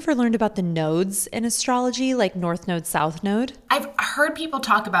 have you ever learned about the nodes in astrology, like North Node, South Node? I've heard people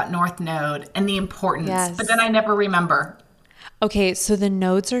talk about North Node and the importance, Yes. but then I never remember. Okay, so the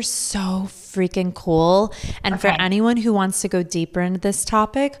nodes are so freaking cool. And for anyone who wants to go deeper into this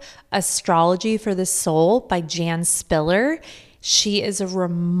topic, Astrology for the Soul by Jan Spiller. She is a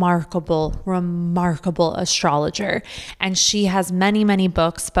remarkable astrologer. And she has many, many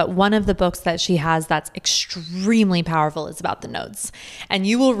books, but one of the books that she has that's extremely powerful is about the nodes. And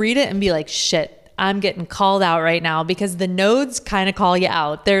you will read it and be like, shit, I'm getting called out right now, because the nodes kind of call you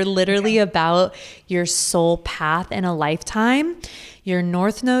out. They're literally about your soul path in a lifetime. Your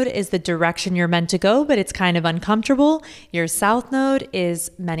North Node is the direction you're meant to go, but it's kind of uncomfortable. Your South Node is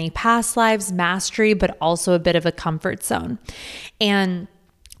many past lives, mastery, but also a bit of a comfort zone. And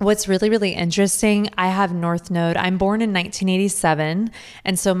what's really, really interesting, I have North Node. I'm born in 1987.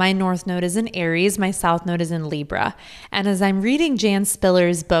 And so my North Node is in Aries. My South Node is in Libra. And as I'm reading Jan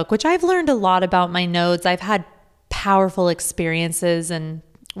Spiller's book, which I've learned a lot about my nodes, I've had powerful experiences, and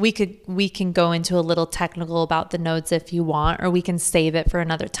we can go into a little technical about the nodes if you want, or we can save it for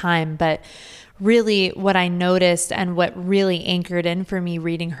another time. But really what I noticed and what really anchored in for me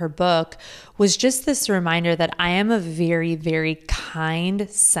reading her book was just this reminder that I am a very, very kind,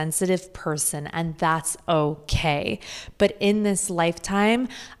 sensitive person, and that's okay. But in this lifetime,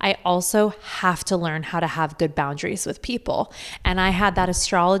 I also have to learn how to have good boundaries with people. And I had that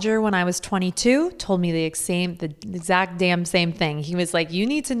astrologer when I was 22, told me the exact damn same thing. He was like, you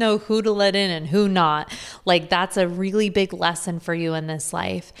need to know who to let in and who not. Like, that's a really big lesson for you in this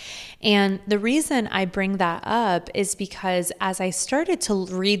life. And the reason I bring that up is because as I started to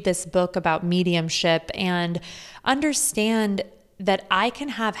read this book about mediumship and understand that I can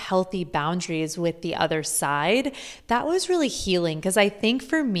have healthy boundaries with the other side, that was really healing. Because I think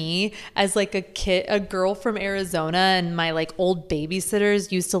for me, as like a girl from Arizona, and my like old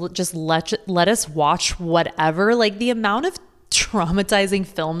babysitters used to just let us watch whatever, like the amount of traumatizing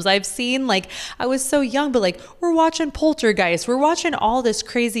films I've seen. Like, I was so young, but like, we're watching Poltergeist, we're watching all this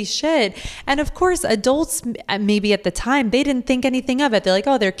crazy shit. And of course, adults, maybe at the time, they didn't think anything of it. They're like,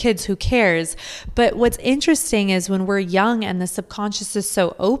 oh, they're kids, who cares? But what's interesting is when we're young and the subconscious is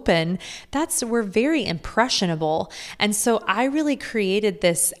so open, we're very impressionable. And so I really created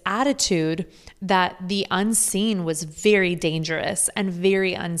this attitude that the unseen was very dangerous and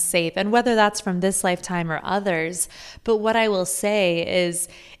very unsafe. And whether that's from this lifetime or others, but what I will say is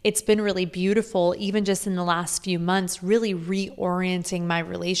it's been really beautiful, even just in the last few months, really reorienting my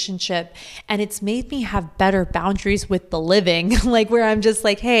relationship. And it's made me have better boundaries with the living, like where I'm just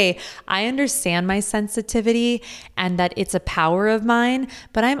like, hey, I understand my sensitivity and that it's a power of mine,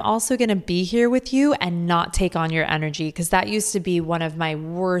 but I'm also going to be here with you and not take on your energy, because that used to be one of my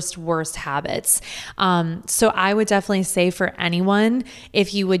worst habits. So I would definitely say for anyone,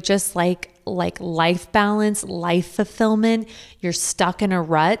 if you would just like life balance, life fulfillment, you're stuck in a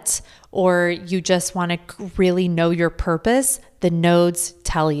rut, or you just want to really know your purpose, the nodes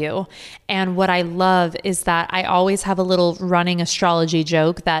tell you. And what I love is that I always have a little running astrology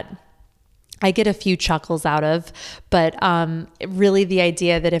joke that I get a few chuckles out of, but really the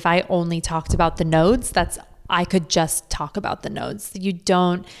idea that if I only talked about the nodes, I could just talk about the nodes.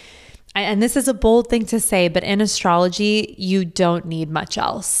 And this is a bold thing to say, but in astrology, you don't need much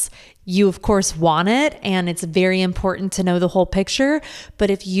else. You of course want it, and it's very important to know the whole picture.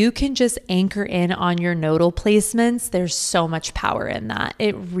 But if you can just anchor in on your nodal placements, there's so much power in that.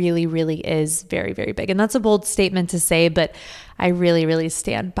 It really, really is very, very big. And that's a bold statement to say, but I really, really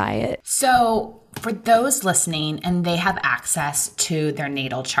stand by it. So for those listening and they have access to their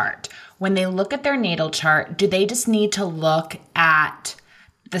natal chart, when they look at their natal chart, do they just need to look at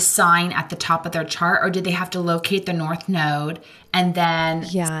the sign at the top of their chart, or do they have to locate the north node and then?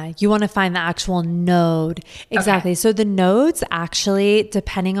 Yeah, you want to find the actual node. Exactly. Okay. So the nodes actually,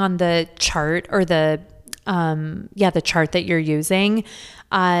 depending on the chart or the chart that you're using,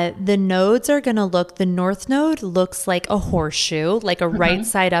 the nodes are going to look, the north node looks like a horseshoe, like a right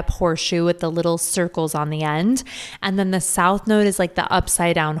side up horseshoe with the little circles on the end. And then the south node is like the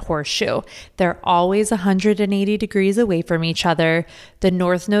upside down horseshoe. They're always 180 degrees away from each other. The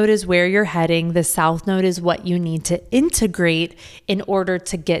north node is where you're heading. The south node is what you need to integrate in order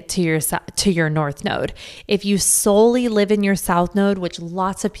to get to your north node. If you solely live in your south node, which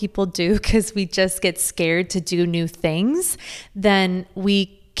lots of people do because we just get scared to do new things, then we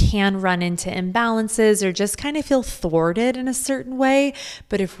can run into imbalances or just kind of feel thwarted in a certain way.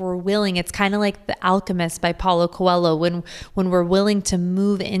 But if we're willing, it's kind of like The Alchemist by Paulo Coelho, when we're willing to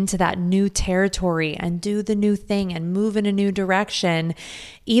move into that new territory and do the new thing and move in a new direction,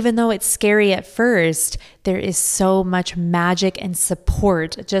 even though it's scary at first, there is so much magic and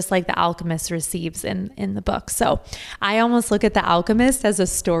support, just like The Alchemist receives in the book. So I almost look at The Alchemist as a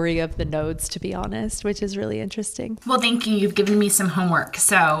story of the nodes, to be honest, which is really interesting. Well, thank you. You've given me some homework.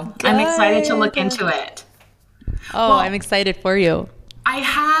 So good. I'm excited to look into it. Oh, I'm excited for you. I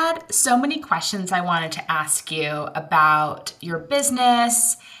had so many questions I wanted to ask you about your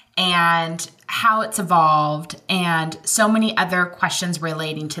business and how it's evolved and so many other questions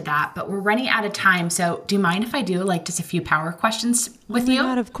relating to that, but we're running out of time. So do you mind if I do like just a few power questions with you?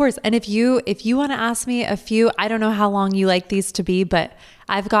 God, of course. And if you want to ask me a few, I don't know how long you like these to be, but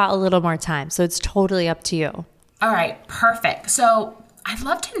I've got a little more time. So it's totally up to you. All right, perfect. So I'd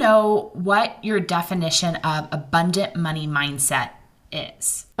love to know what your definition of abundant money mindset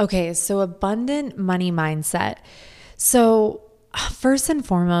is. Okay, so abundant money mindset. So first and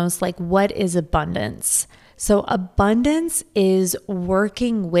foremost, like, what is abundance? So abundance is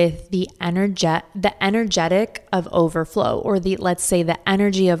working with the energetic of overflow, or let's say the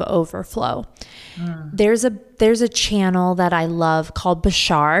energy of overflow. There's a channel that I love called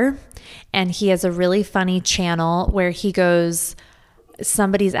Bashar, and he has a really funny channel where he goes,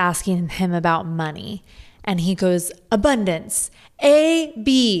 somebody's asking him about money, and he goes, abundance, ABUNDANCE.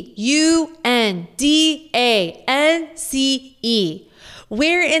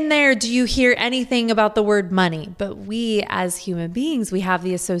 Where in there do you hear anything about the word money? But we as human beings, we have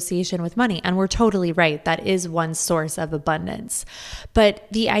the association with money, and we're totally right. That is one source of abundance. But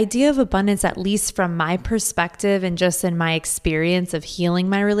the idea of abundance, at least from my perspective and just in my experience of healing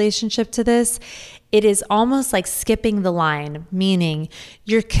my relationship to this, it is almost like skipping the line, meaning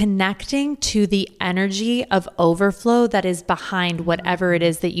you're connecting to the energy of overflow that is behind whatever it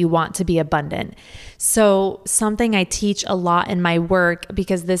is that you want to be abundant. So something I teach a lot in my work,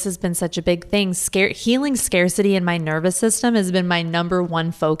 because this has been such a big thing, healing scarcity in my nervous system has been my number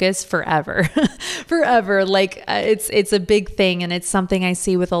one focus forever. Forever. Like it's a big thing, and it's something I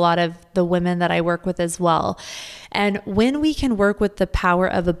see with a lot of the women that I work with as well. And when we can work with the power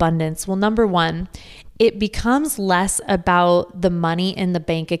of abundance, well, number one, it becomes less about the money in the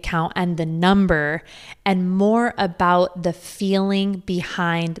bank account and the number, and more about the feeling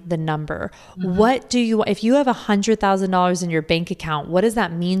behind the number. Mm-hmm. If you have $100,000 in your bank account, what does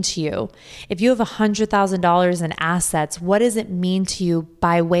that mean to you? If you have $100,000 in assets, what does it mean to you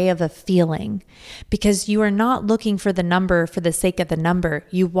by way of a feeling? Because you are not looking for the number for the sake of the number.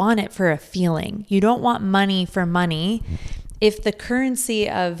 You want it for a feeling. You don't want money for money. If the currency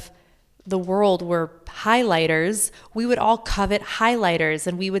of the world were highlighters, we would all covet highlighters,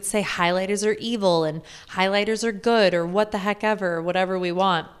 and we would say highlighters are evil and highlighters are good, or what the heck ever, or whatever we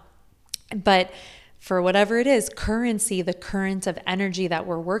want. But for whatever it is, currency, the current of energy that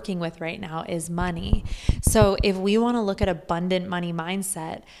we're working with right now is money. So if we want to look at abundant money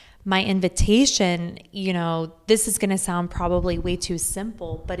mindset, my invitation, this is going to sound probably way too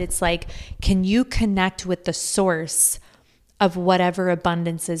simple, but it's like, can you connect with the source of whatever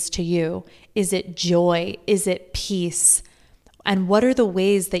abundance is to you? Is it joy? Is it peace? And what are the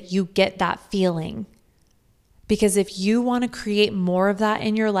ways that you get that feeling? Because if you want to create more of that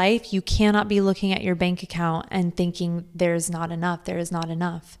in your life, you cannot be looking at your bank account and thinking there's not enough, there is not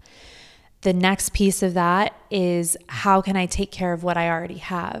enough. The next piece of that is, how can I take care of what I already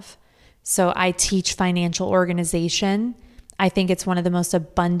have? So I teach financial organization. I think it's one of the most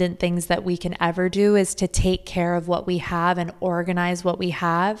abundant things that we can ever do is to take care of what we have and organize what we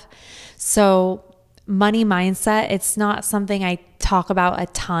have. So money mindset, it's not something I talk about a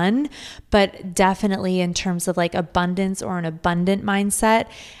ton, but definitely in terms of like abundance or an abundant mindset,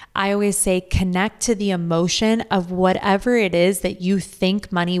 I always say connect to the emotion of whatever it is that you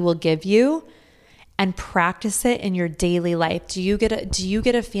think money will give you and practice it in your daily life. Do you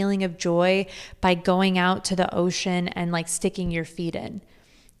get a feeling of joy by going out to the ocean and like sticking your feet in?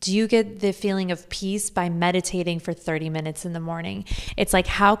 Do you get the feeling of peace by meditating for 30 minutes in the morning? It's like,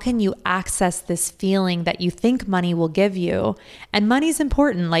 how can you access this feeling that you think money will give you? And money's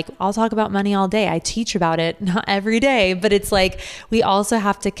important. Like, I'll talk about money all day. I teach about it, not every day, but it's like, we also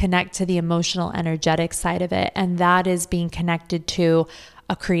have to connect to the emotional, energetic side of it. And that is being connected to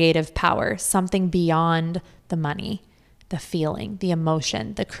a creative power, something beyond the money, the feeling, the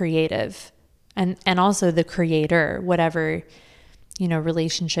emotion, the creative, and also the creator, whatever,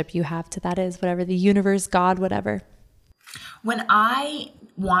 relationship you have to that is, whatever the universe, God, whatever. When I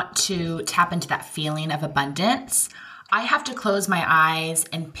want to tap into that feeling of abundance, I have to close my eyes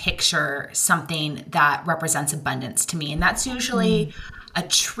and picture something that represents abundance to me. And that's usually a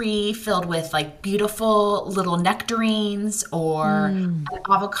tree filled with like beautiful little nectarines, or an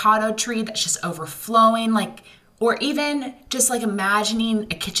avocado tree that's just overflowing, or even just like imagining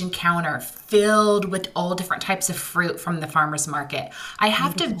a kitchen counter filled with all different types of fruit from the farmer's market. I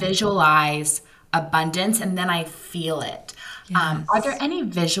have to visualize abundance and then I feel it. Yes. Are there any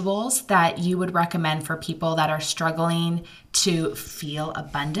visuals that you would recommend for people that are struggling to feel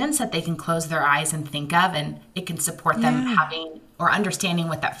abundance that they can close their eyes and think of, and it can support them having or understanding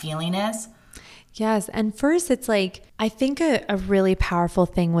what that feeling is? Yes. And first, it's like, I think a really powerful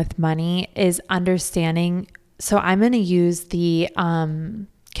thing with money is understanding. So I'm going to use the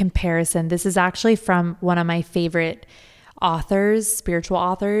comparison. This is actually from one of my favorite authors, spiritual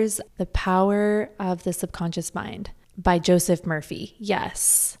authors, The Power of the Subconscious Mind by Joseph Murphy.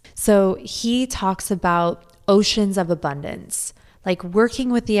 Yes. So he talks about oceans of abundance, like working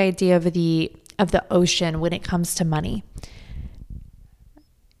with the idea of the ocean when it comes to money.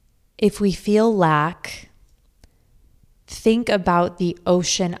 If we feel lack, think about the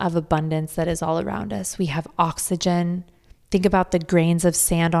ocean of abundance that is all around us. We have oxygen. Think about the grains of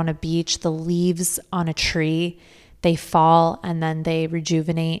sand on a beach, the leaves on a tree. They fall and then they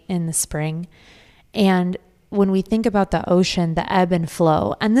rejuvenate in the spring. And when we think about the ocean, the ebb and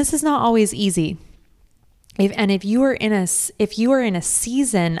flow, and this is not always easy. If you are in a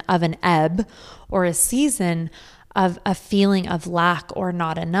season of an ebb or a season of a feeling of lack or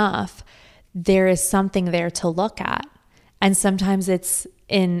not enough, there is something there to look at. And sometimes it's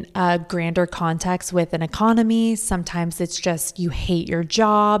in a grander context with an economy. Sometimes it's just you hate your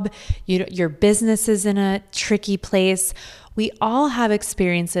job, your business is in a tricky place. We all have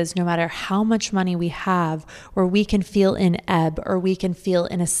experiences, no matter how much money we have, where we can feel in ebb or we can feel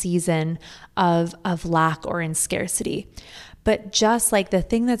in a season of lack or in scarcity. But just like the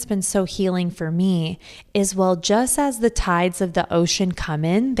thing that's been so healing for me is, well, just as the tides of the ocean come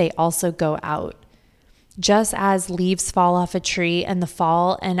in, they also go out. Just as leaves fall off a tree in the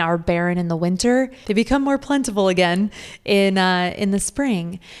fall and are barren in the winter, they become more plentiful again in the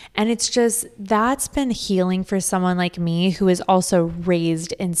spring. And it's just, that's been healing for someone like me who is also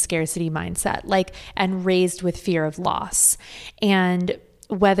raised in scarcity mindset, and raised with fear of loss. And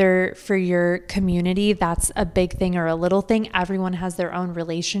whether for your community, that's a big thing or a little thing, everyone has their own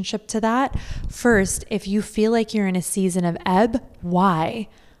relationship to that. First, if you feel like you're in a season of ebb, why?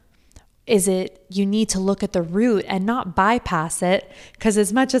 Is it you need to look at the root and not bypass it? Because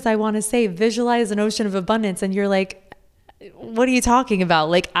as much as I want to say, visualize an ocean of abundance, and you're like, what are you talking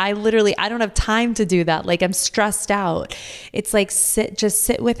about? I don't have time to do that. I'm stressed out. It's like, just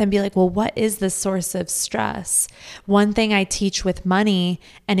sit with and be like, well, what is the source of stress? One thing I teach with money,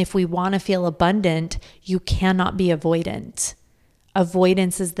 and if we want to feel abundant, you cannot be avoidant.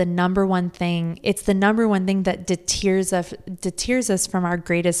 Avoidance is the number one thing. It's the number one thing that deters us from our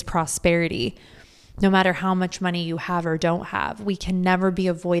greatest prosperity. No matter how much money you have or don't have, we can never be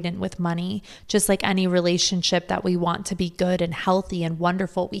avoidant with money. Just like any relationship that we want to be good and healthy and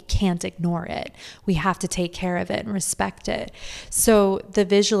wonderful, we can't ignore it. We have to take care of it and respect it. So the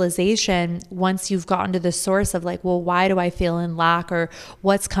visualization, once you've gotten to the source of well, why do I feel in lack, or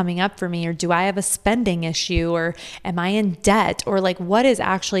what's coming up for me, or do I have a spending issue, or am I in debt, or what is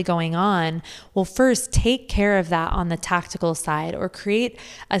actually going on? Well, first take care of that on the tactical side, or create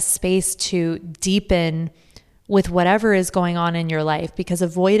a space to deepen with whatever is going on in your life, because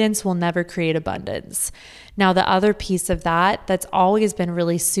avoidance will never create abundance. Now, the other piece of that that's always been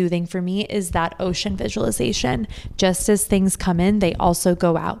really soothing for me is that ocean visualization. Just as things come in, they also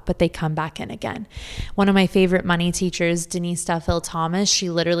go out, but they come back in again. One of my favorite money teachers, Denise Duffield Thomas, she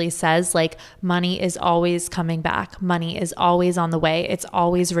literally says, like, money is always coming back. Money is always on the way. It's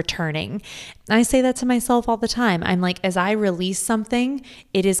always returning. And I say that to myself all the time. I'm like, as I release something,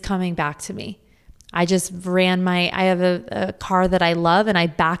 it is coming back to me. I just I have a car that I love, and I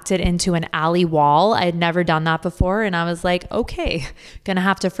backed it into an alley wall. I had never done that before. And I was like, okay, gonna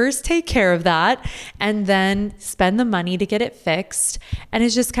have to first take care of that and then spend the money to get it fixed. And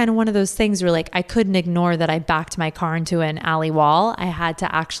it's just kind of one of those things where, like, I couldn't ignore that I backed my car into an alley wall. I had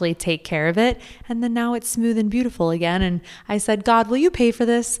to actually take care of it. And then now it's smooth and beautiful again. And I said, God, will you pay for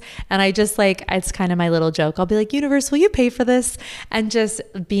this? And I just, like, it's kind of my little joke. I'll be like, universe, will you pay for this? And just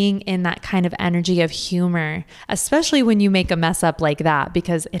being in that kind of energy of humor, especially when you make a mess up like that,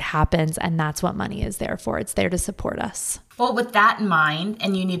 because it happens, and that's what money is there for. It's there to support us. Well, with that in mind,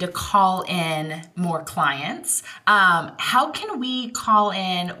 and you need to call in more clients, how can we call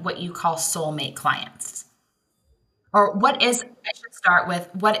in what you call soulmate clients? Or I should start with,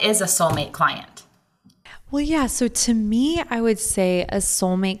 what is a soulmate client? Well, yeah. So to me, I would say a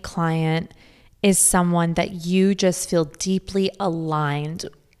soulmate client is someone that you just feel deeply aligned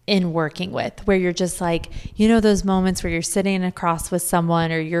in working with, where you're just like, those moments where you're sitting across with someone,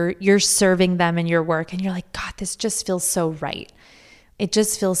 or you're serving them in your work, and you're like, God, this just feels so right. It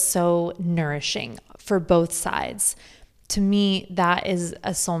just feels so nourishing for both sides. To me, that is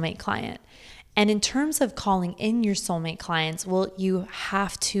a soulmate client. And in terms of calling in your soulmate clients, well, you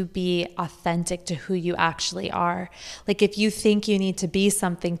have to be authentic to who you actually are. Like, if you think you need to be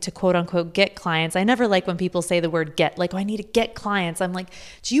something to quote unquote get clients, I never like when people say the word get, like, oh, I need to get clients. I'm like,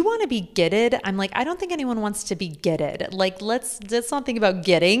 do you want to be getted? I'm like, I don't think anyone wants to be getted. Like, let's not think about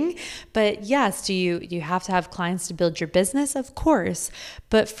getting. But yes, do you have to have clients to build your business? Of course.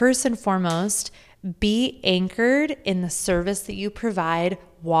 But first and foremost, be anchored in the service that you provide,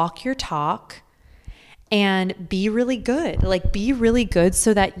 walk your talk, and be really good. Like, be really good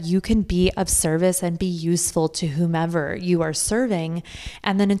so that you can be of service and be useful to whomever you are serving.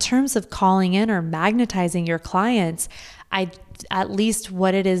 And then in terms of calling in or magnetizing your clients, at least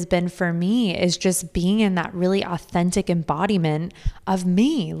what it has been for me is just being in that really authentic embodiment of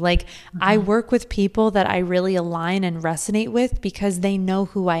me. Like, I work with people that I really align and resonate with because they know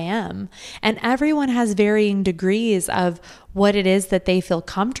who I am. And everyone has varying degrees of what it is that they feel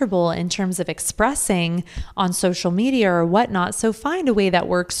comfortable in terms of expressing on social media or whatnot. So find a way that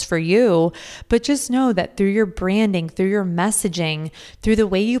works for you, but just know that through your branding, through your messaging, through the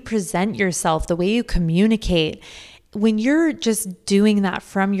way you present yourself, the way you communicate, when you're just doing that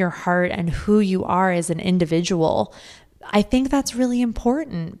from your heart and who you are as an individual, I think that's really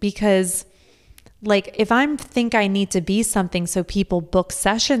important, because, like, if I think I need to be something so people book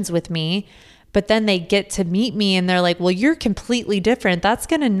sessions with me, but then they get to meet me and they're like, well, you're completely different, that's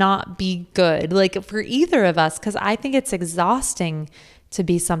going to not be good, like, for either of us, because I think it's exhausting to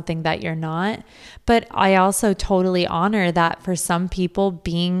be something that you're not. But I also totally honor that for some people,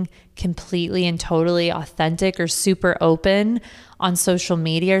 being completely and totally authentic or super open on social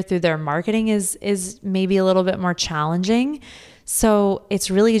media or through their marketing is maybe a little bit more challenging. So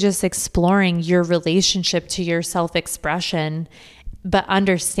it's really just exploring your relationship to your self-expression. But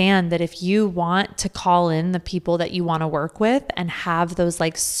understand that if you want to call in the people that you want to work with and have those,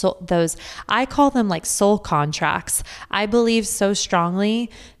 like, I call them like soul contracts. I believe so strongly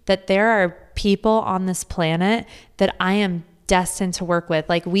that there are people on this planet that I am destined to work with.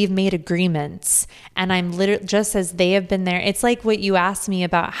 Like, we've made agreements, and I'm literally, just as they have been there. It's like what you asked me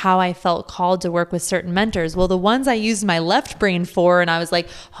about how I felt called to work with certain mentors. Well, the ones I used my left brain for, and I was like,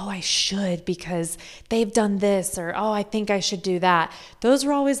 oh, I should because they've done this, or, oh, I think I should do that. Those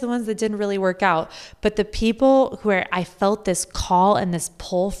were always the ones that didn't really work out. But the people where I felt this call and this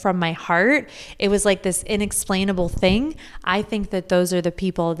pull from my heart, it was like this inexplainable thing. I think that those are the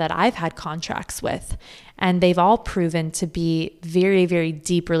people that I've had contracts with. And they've all proven to be very, very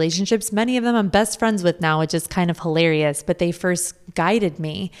deep relationships. Many of them I'm best friends with now, which is kind of hilarious, but they first guided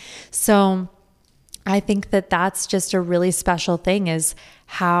me. So I think that that's just a really special thing, is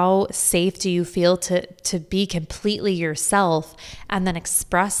how safe do you feel to be completely yourself and then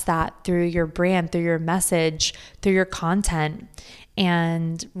express that through your brand, through your message, through your content,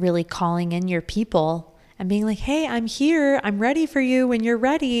 and really calling in your people and being like, hey, I'm here. I'm ready for you when you're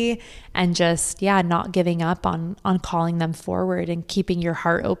ready. And just, not giving up on calling them forward and keeping your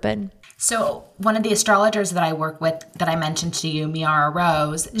heart open. So one of the astrologers that I work with that I mentioned to you, Miara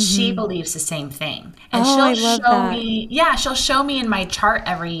Rose, she believes the same thing. And she'll show me in my chart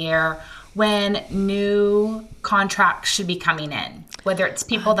every year when new contracts should be coming in, whether it's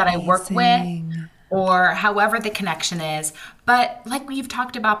people that I work with or however the connection is. But like we've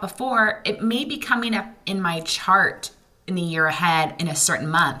talked about before, it may be coming up in my chart in the year ahead in a certain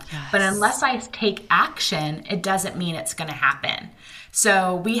month. Yes. But unless I take action, it doesn't mean it's going to happen.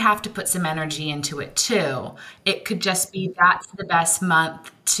 So we have to put some energy into it too. It could just be that's the best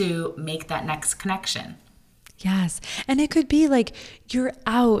month to make that next connection. Yes. And it could be like you're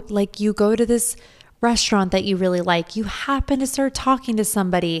out, like you go to this restaurant that you really like, you happen to start talking to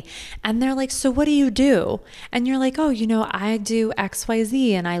somebody and they're like, so what do you do? And you're like, oh, I do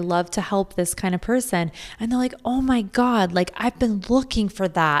XYZ and I love to help this kind of person. And they're like, oh my God, like I've been looking for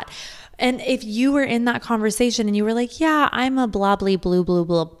that. And if you were in that conversation and you were like, yeah, I'm a blah, blah, blue, blue,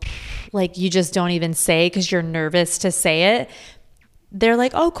 blue, like you just don't even say because you're nervous to say it. They're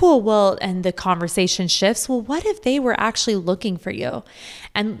like, oh, cool. Well, and the conversation shifts. Well, what if they were actually looking for you?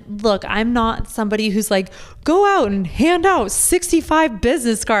 And look, I'm not somebody who's like, go out and hand out 65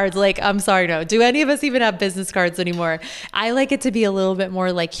 business cards. Like, I'm sorry, no. Do any of us even have business cards anymore? I like it to be a little bit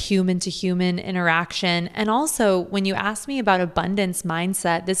more like human to human interaction. And also when you ask me about abundance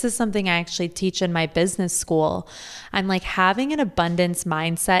mindset, this is something I actually teach in my business school. I'm like, having an abundance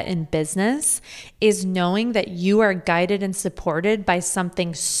mindset in business is knowing that you are guided and supported by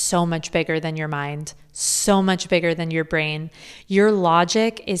something so much bigger than your mind, so much bigger than your brain. Your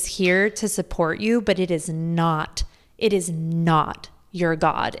logic is here to support you, but it is not your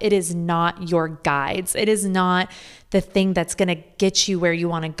God. It is not your guides. It is not the thing that's going to get you where you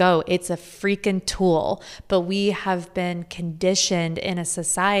want to go. It's a freaking tool. But we have been conditioned in a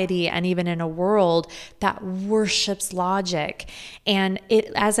society and even in a world that worships logic. And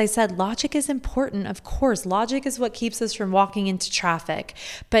as I said, logic is important. Of course, logic is what keeps us from walking into traffic.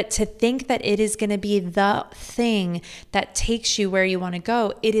 But to think that it is going to be the thing that takes you where you want to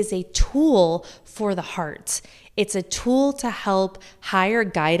go, it is a tool for the heart. It's a tool to help higher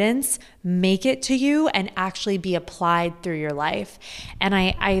guidance make it to you and actually be applied through your life. And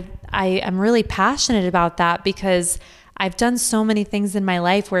I am really passionate about that because I've done so many things in my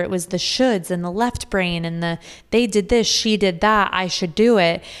life where it was the shoulds and the left brain and they did this, she did that, I should do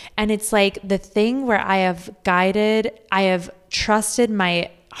it. And it's like the thing where I have trusted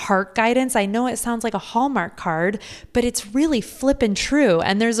my heart guidance. I know it sounds like a Hallmark card, but it's really flippin' true.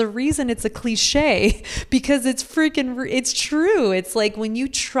 And there's a reason it's a cliche because it's true. It's like when you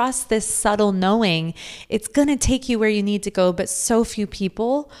trust this subtle knowing, it's going to take you where you need to go. But so few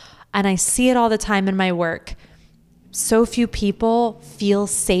people, and I see it all the time in my work, so few people feel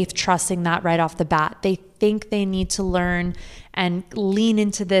safe trusting that right off the bat. They think they need to learn and lean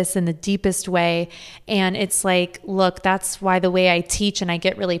into this in the deepest way. And it's like, look, that's why the way I teach and I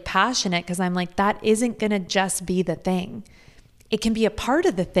get really passionate because I'm like, that isn't going to just be the thing. It can be a part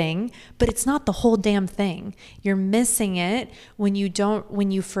of the thing, but it's not the whole damn thing. You're missing it when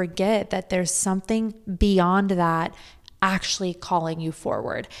you forget that there's something beyond that actually calling you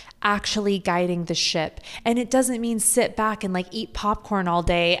forward, actually guiding the ship. And it doesn't mean sit back and like eat popcorn all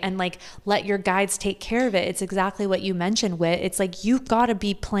day and like let your guides take care of it. It's exactly what you mentioned, Whit. It's like you've got to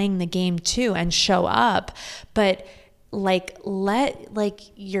be playing the game too and show up. But like let like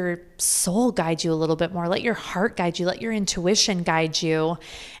your soul guide you a little bit more. Let your heart guide you. Let your intuition guide you.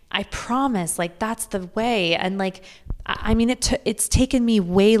 I promise, like that's the way. And like I mean, it's taken me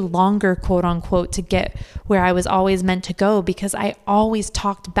way longer, quote unquote, to get where I was always meant to go because I always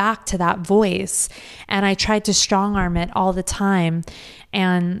talked back to that voice and I tried to strong arm it all the time.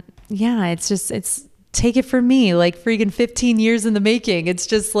 And yeah, it's take it from me, like freaking 15 years in the making. It's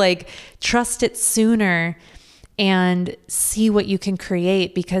just like, trust it sooner and see what you can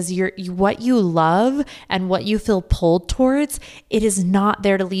create because what you love and what you feel pulled towards, it is not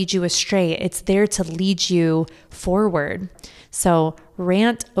there to lead you astray. It's there to lead you forward. So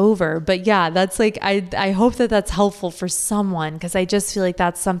rant over. But yeah, that's like, I hope that that's helpful for someone because I just feel like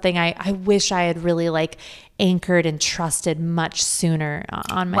that's something I wish I had really like anchored and trusted much sooner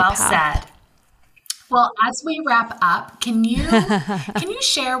on my path. Well said. Well, as we wrap up, can you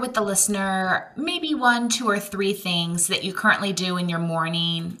share with the listener maybe 1, 2, or 3 things that you currently do in your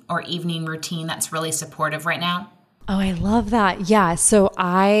morning or evening routine that's really supportive right now? Oh, I love that. Yeah. So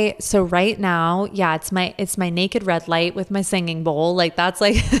right now, yeah, it's my naked red light with my singing bowl. Like that's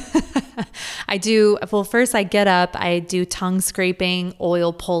like, first I get up, I do tongue scraping,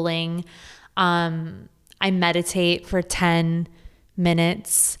 oil pulling. I meditate for 10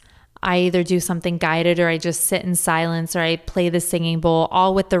 minutes. I either do something guided or I just sit in silence or I play the singing bowl,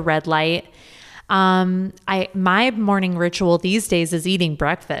 all with the red light. My morning ritual these days is eating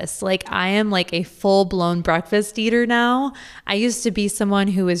breakfast. Like I am like a full-blown breakfast eater now. I used to be someone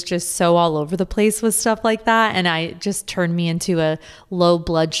who was just so all over the place with stuff like that. And I just turned me into a low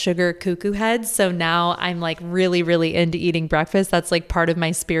blood sugar cuckoo head. So now I'm like really, really into eating breakfast. That's like part of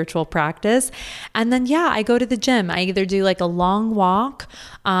my spiritual practice. And then, yeah, I go to the gym. I either do like a long walk,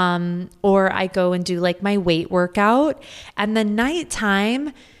 or I go and do like my weight workout. And then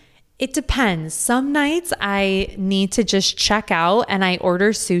nighttime, it depends. Some nights I need to just check out and I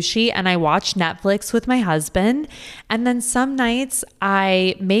order sushi and I watch Netflix with my husband. And then some nights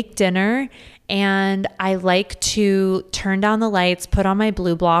I make dinner and I like to turn down the lights, put on my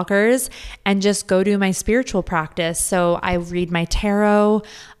blue blockers, and just go do my spiritual practice. So I read my tarot,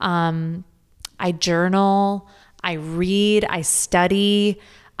 I journal, I read, I study.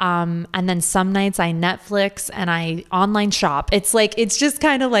 And then some nights I Netflix and I online shop. It's just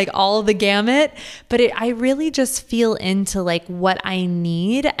kind of like all the gamut, but I really just feel into like what I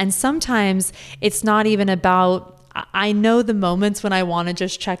need. And sometimes it's not even about, I know the moments when I want to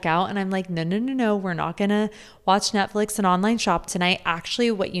just check out and I'm like, no, we're not going to watch Netflix and online shop tonight. Actually,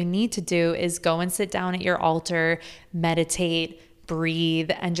 what you need to do is go and sit down at your altar, meditate, breathe,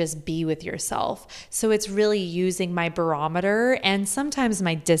 and just be with yourself. So it's really using my barometer and sometimes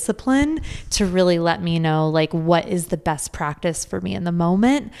my discipline to really let me know like what is the best practice for me in the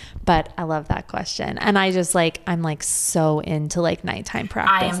moment. But I love that question. And I just I'm like so into like nighttime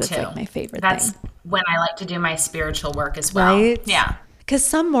practice. I am it's too. Like my favorite That's thing. when I like to do my spiritual work as well. Right? Yeah. Because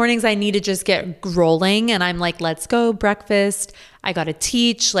some mornings I need to just get rolling and I'm like, let's go breakfast. I got to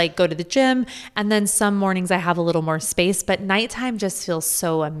teach, like go to the gym. And then some mornings I have a little more space, but nighttime just feels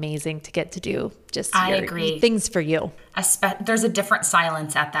so amazing to get to do just I agree. Things for you. There's a different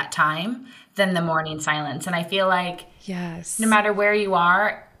silence at that time than the morning silence. And I feel like yes, no matter where you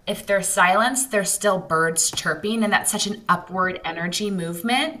are, if there's silence, there's still birds chirping. And that's such an upward energy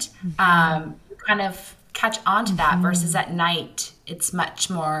movement. You kind of catch on to that versus at night. It's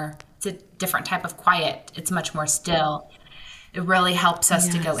a different type of quiet. It's much more still. It really helps us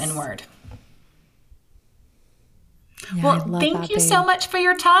to go inward. Yeah, well, thank you so much for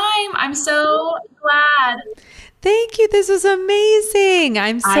your time. I'm so glad. Thank you. This was amazing.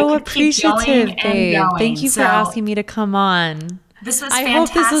 I'm so appreciative, babe. Thank you for asking me to come on. This was fantastic. I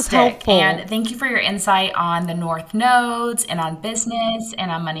hope this was helpful. And thank you for your insight on the North nodes and on business and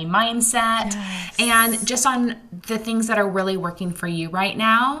on money mindset and just on the things that are really working for you right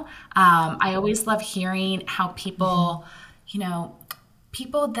now. I always love hearing how people,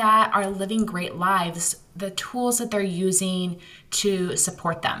 people that are living great lives, the tools that they're using to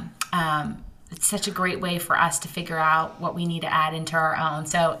support them. It's such a great way for us to figure out what we need to add into our own.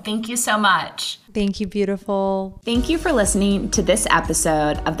 So thank you so much. Thank you, beautiful. Thank you for listening to this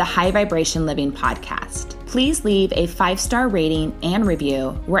episode of the High Vibration Living Podcast. Please leave a 5-star rating and review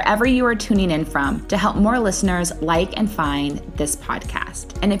wherever you are tuning in from to help more listeners like and find this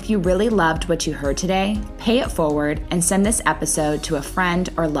podcast. And if you really loved what you heard today, pay it forward and send this episode to a friend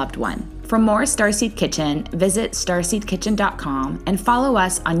or loved one. For more Starseed Kitchen, visit starseedkitchen.com and follow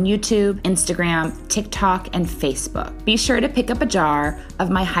us on YouTube, Instagram, TikTok, and Facebook. Be sure to pick up a jar of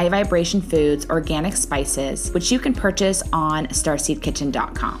my High Vibration Foods organic spices, which you can purchase on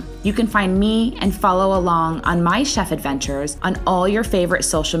starseedkitchen.com. You can find me and follow along on my chef adventures on all your favorite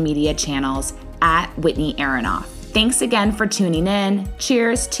social media channels at Whitney Aronoff. Thanks again for tuning in.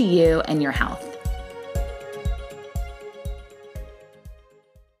 Cheers to you and your health.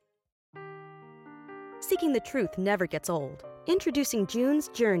 Seeking the truth never gets old. Introducing June's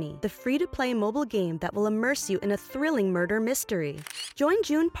Journey, the free-to-play mobile game that will immerse you in a thrilling murder mystery. Join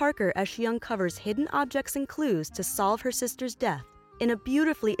June Parker as she uncovers hidden objects and clues to solve her sister's death in a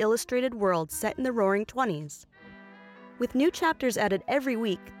beautifully illustrated world set in the Roaring '20s. With new chapters added every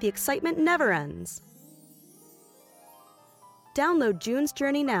week, the excitement never ends. Download June's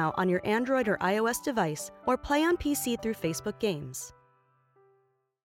Journey now on your Android or iOS device or play on PC through Facebook Games.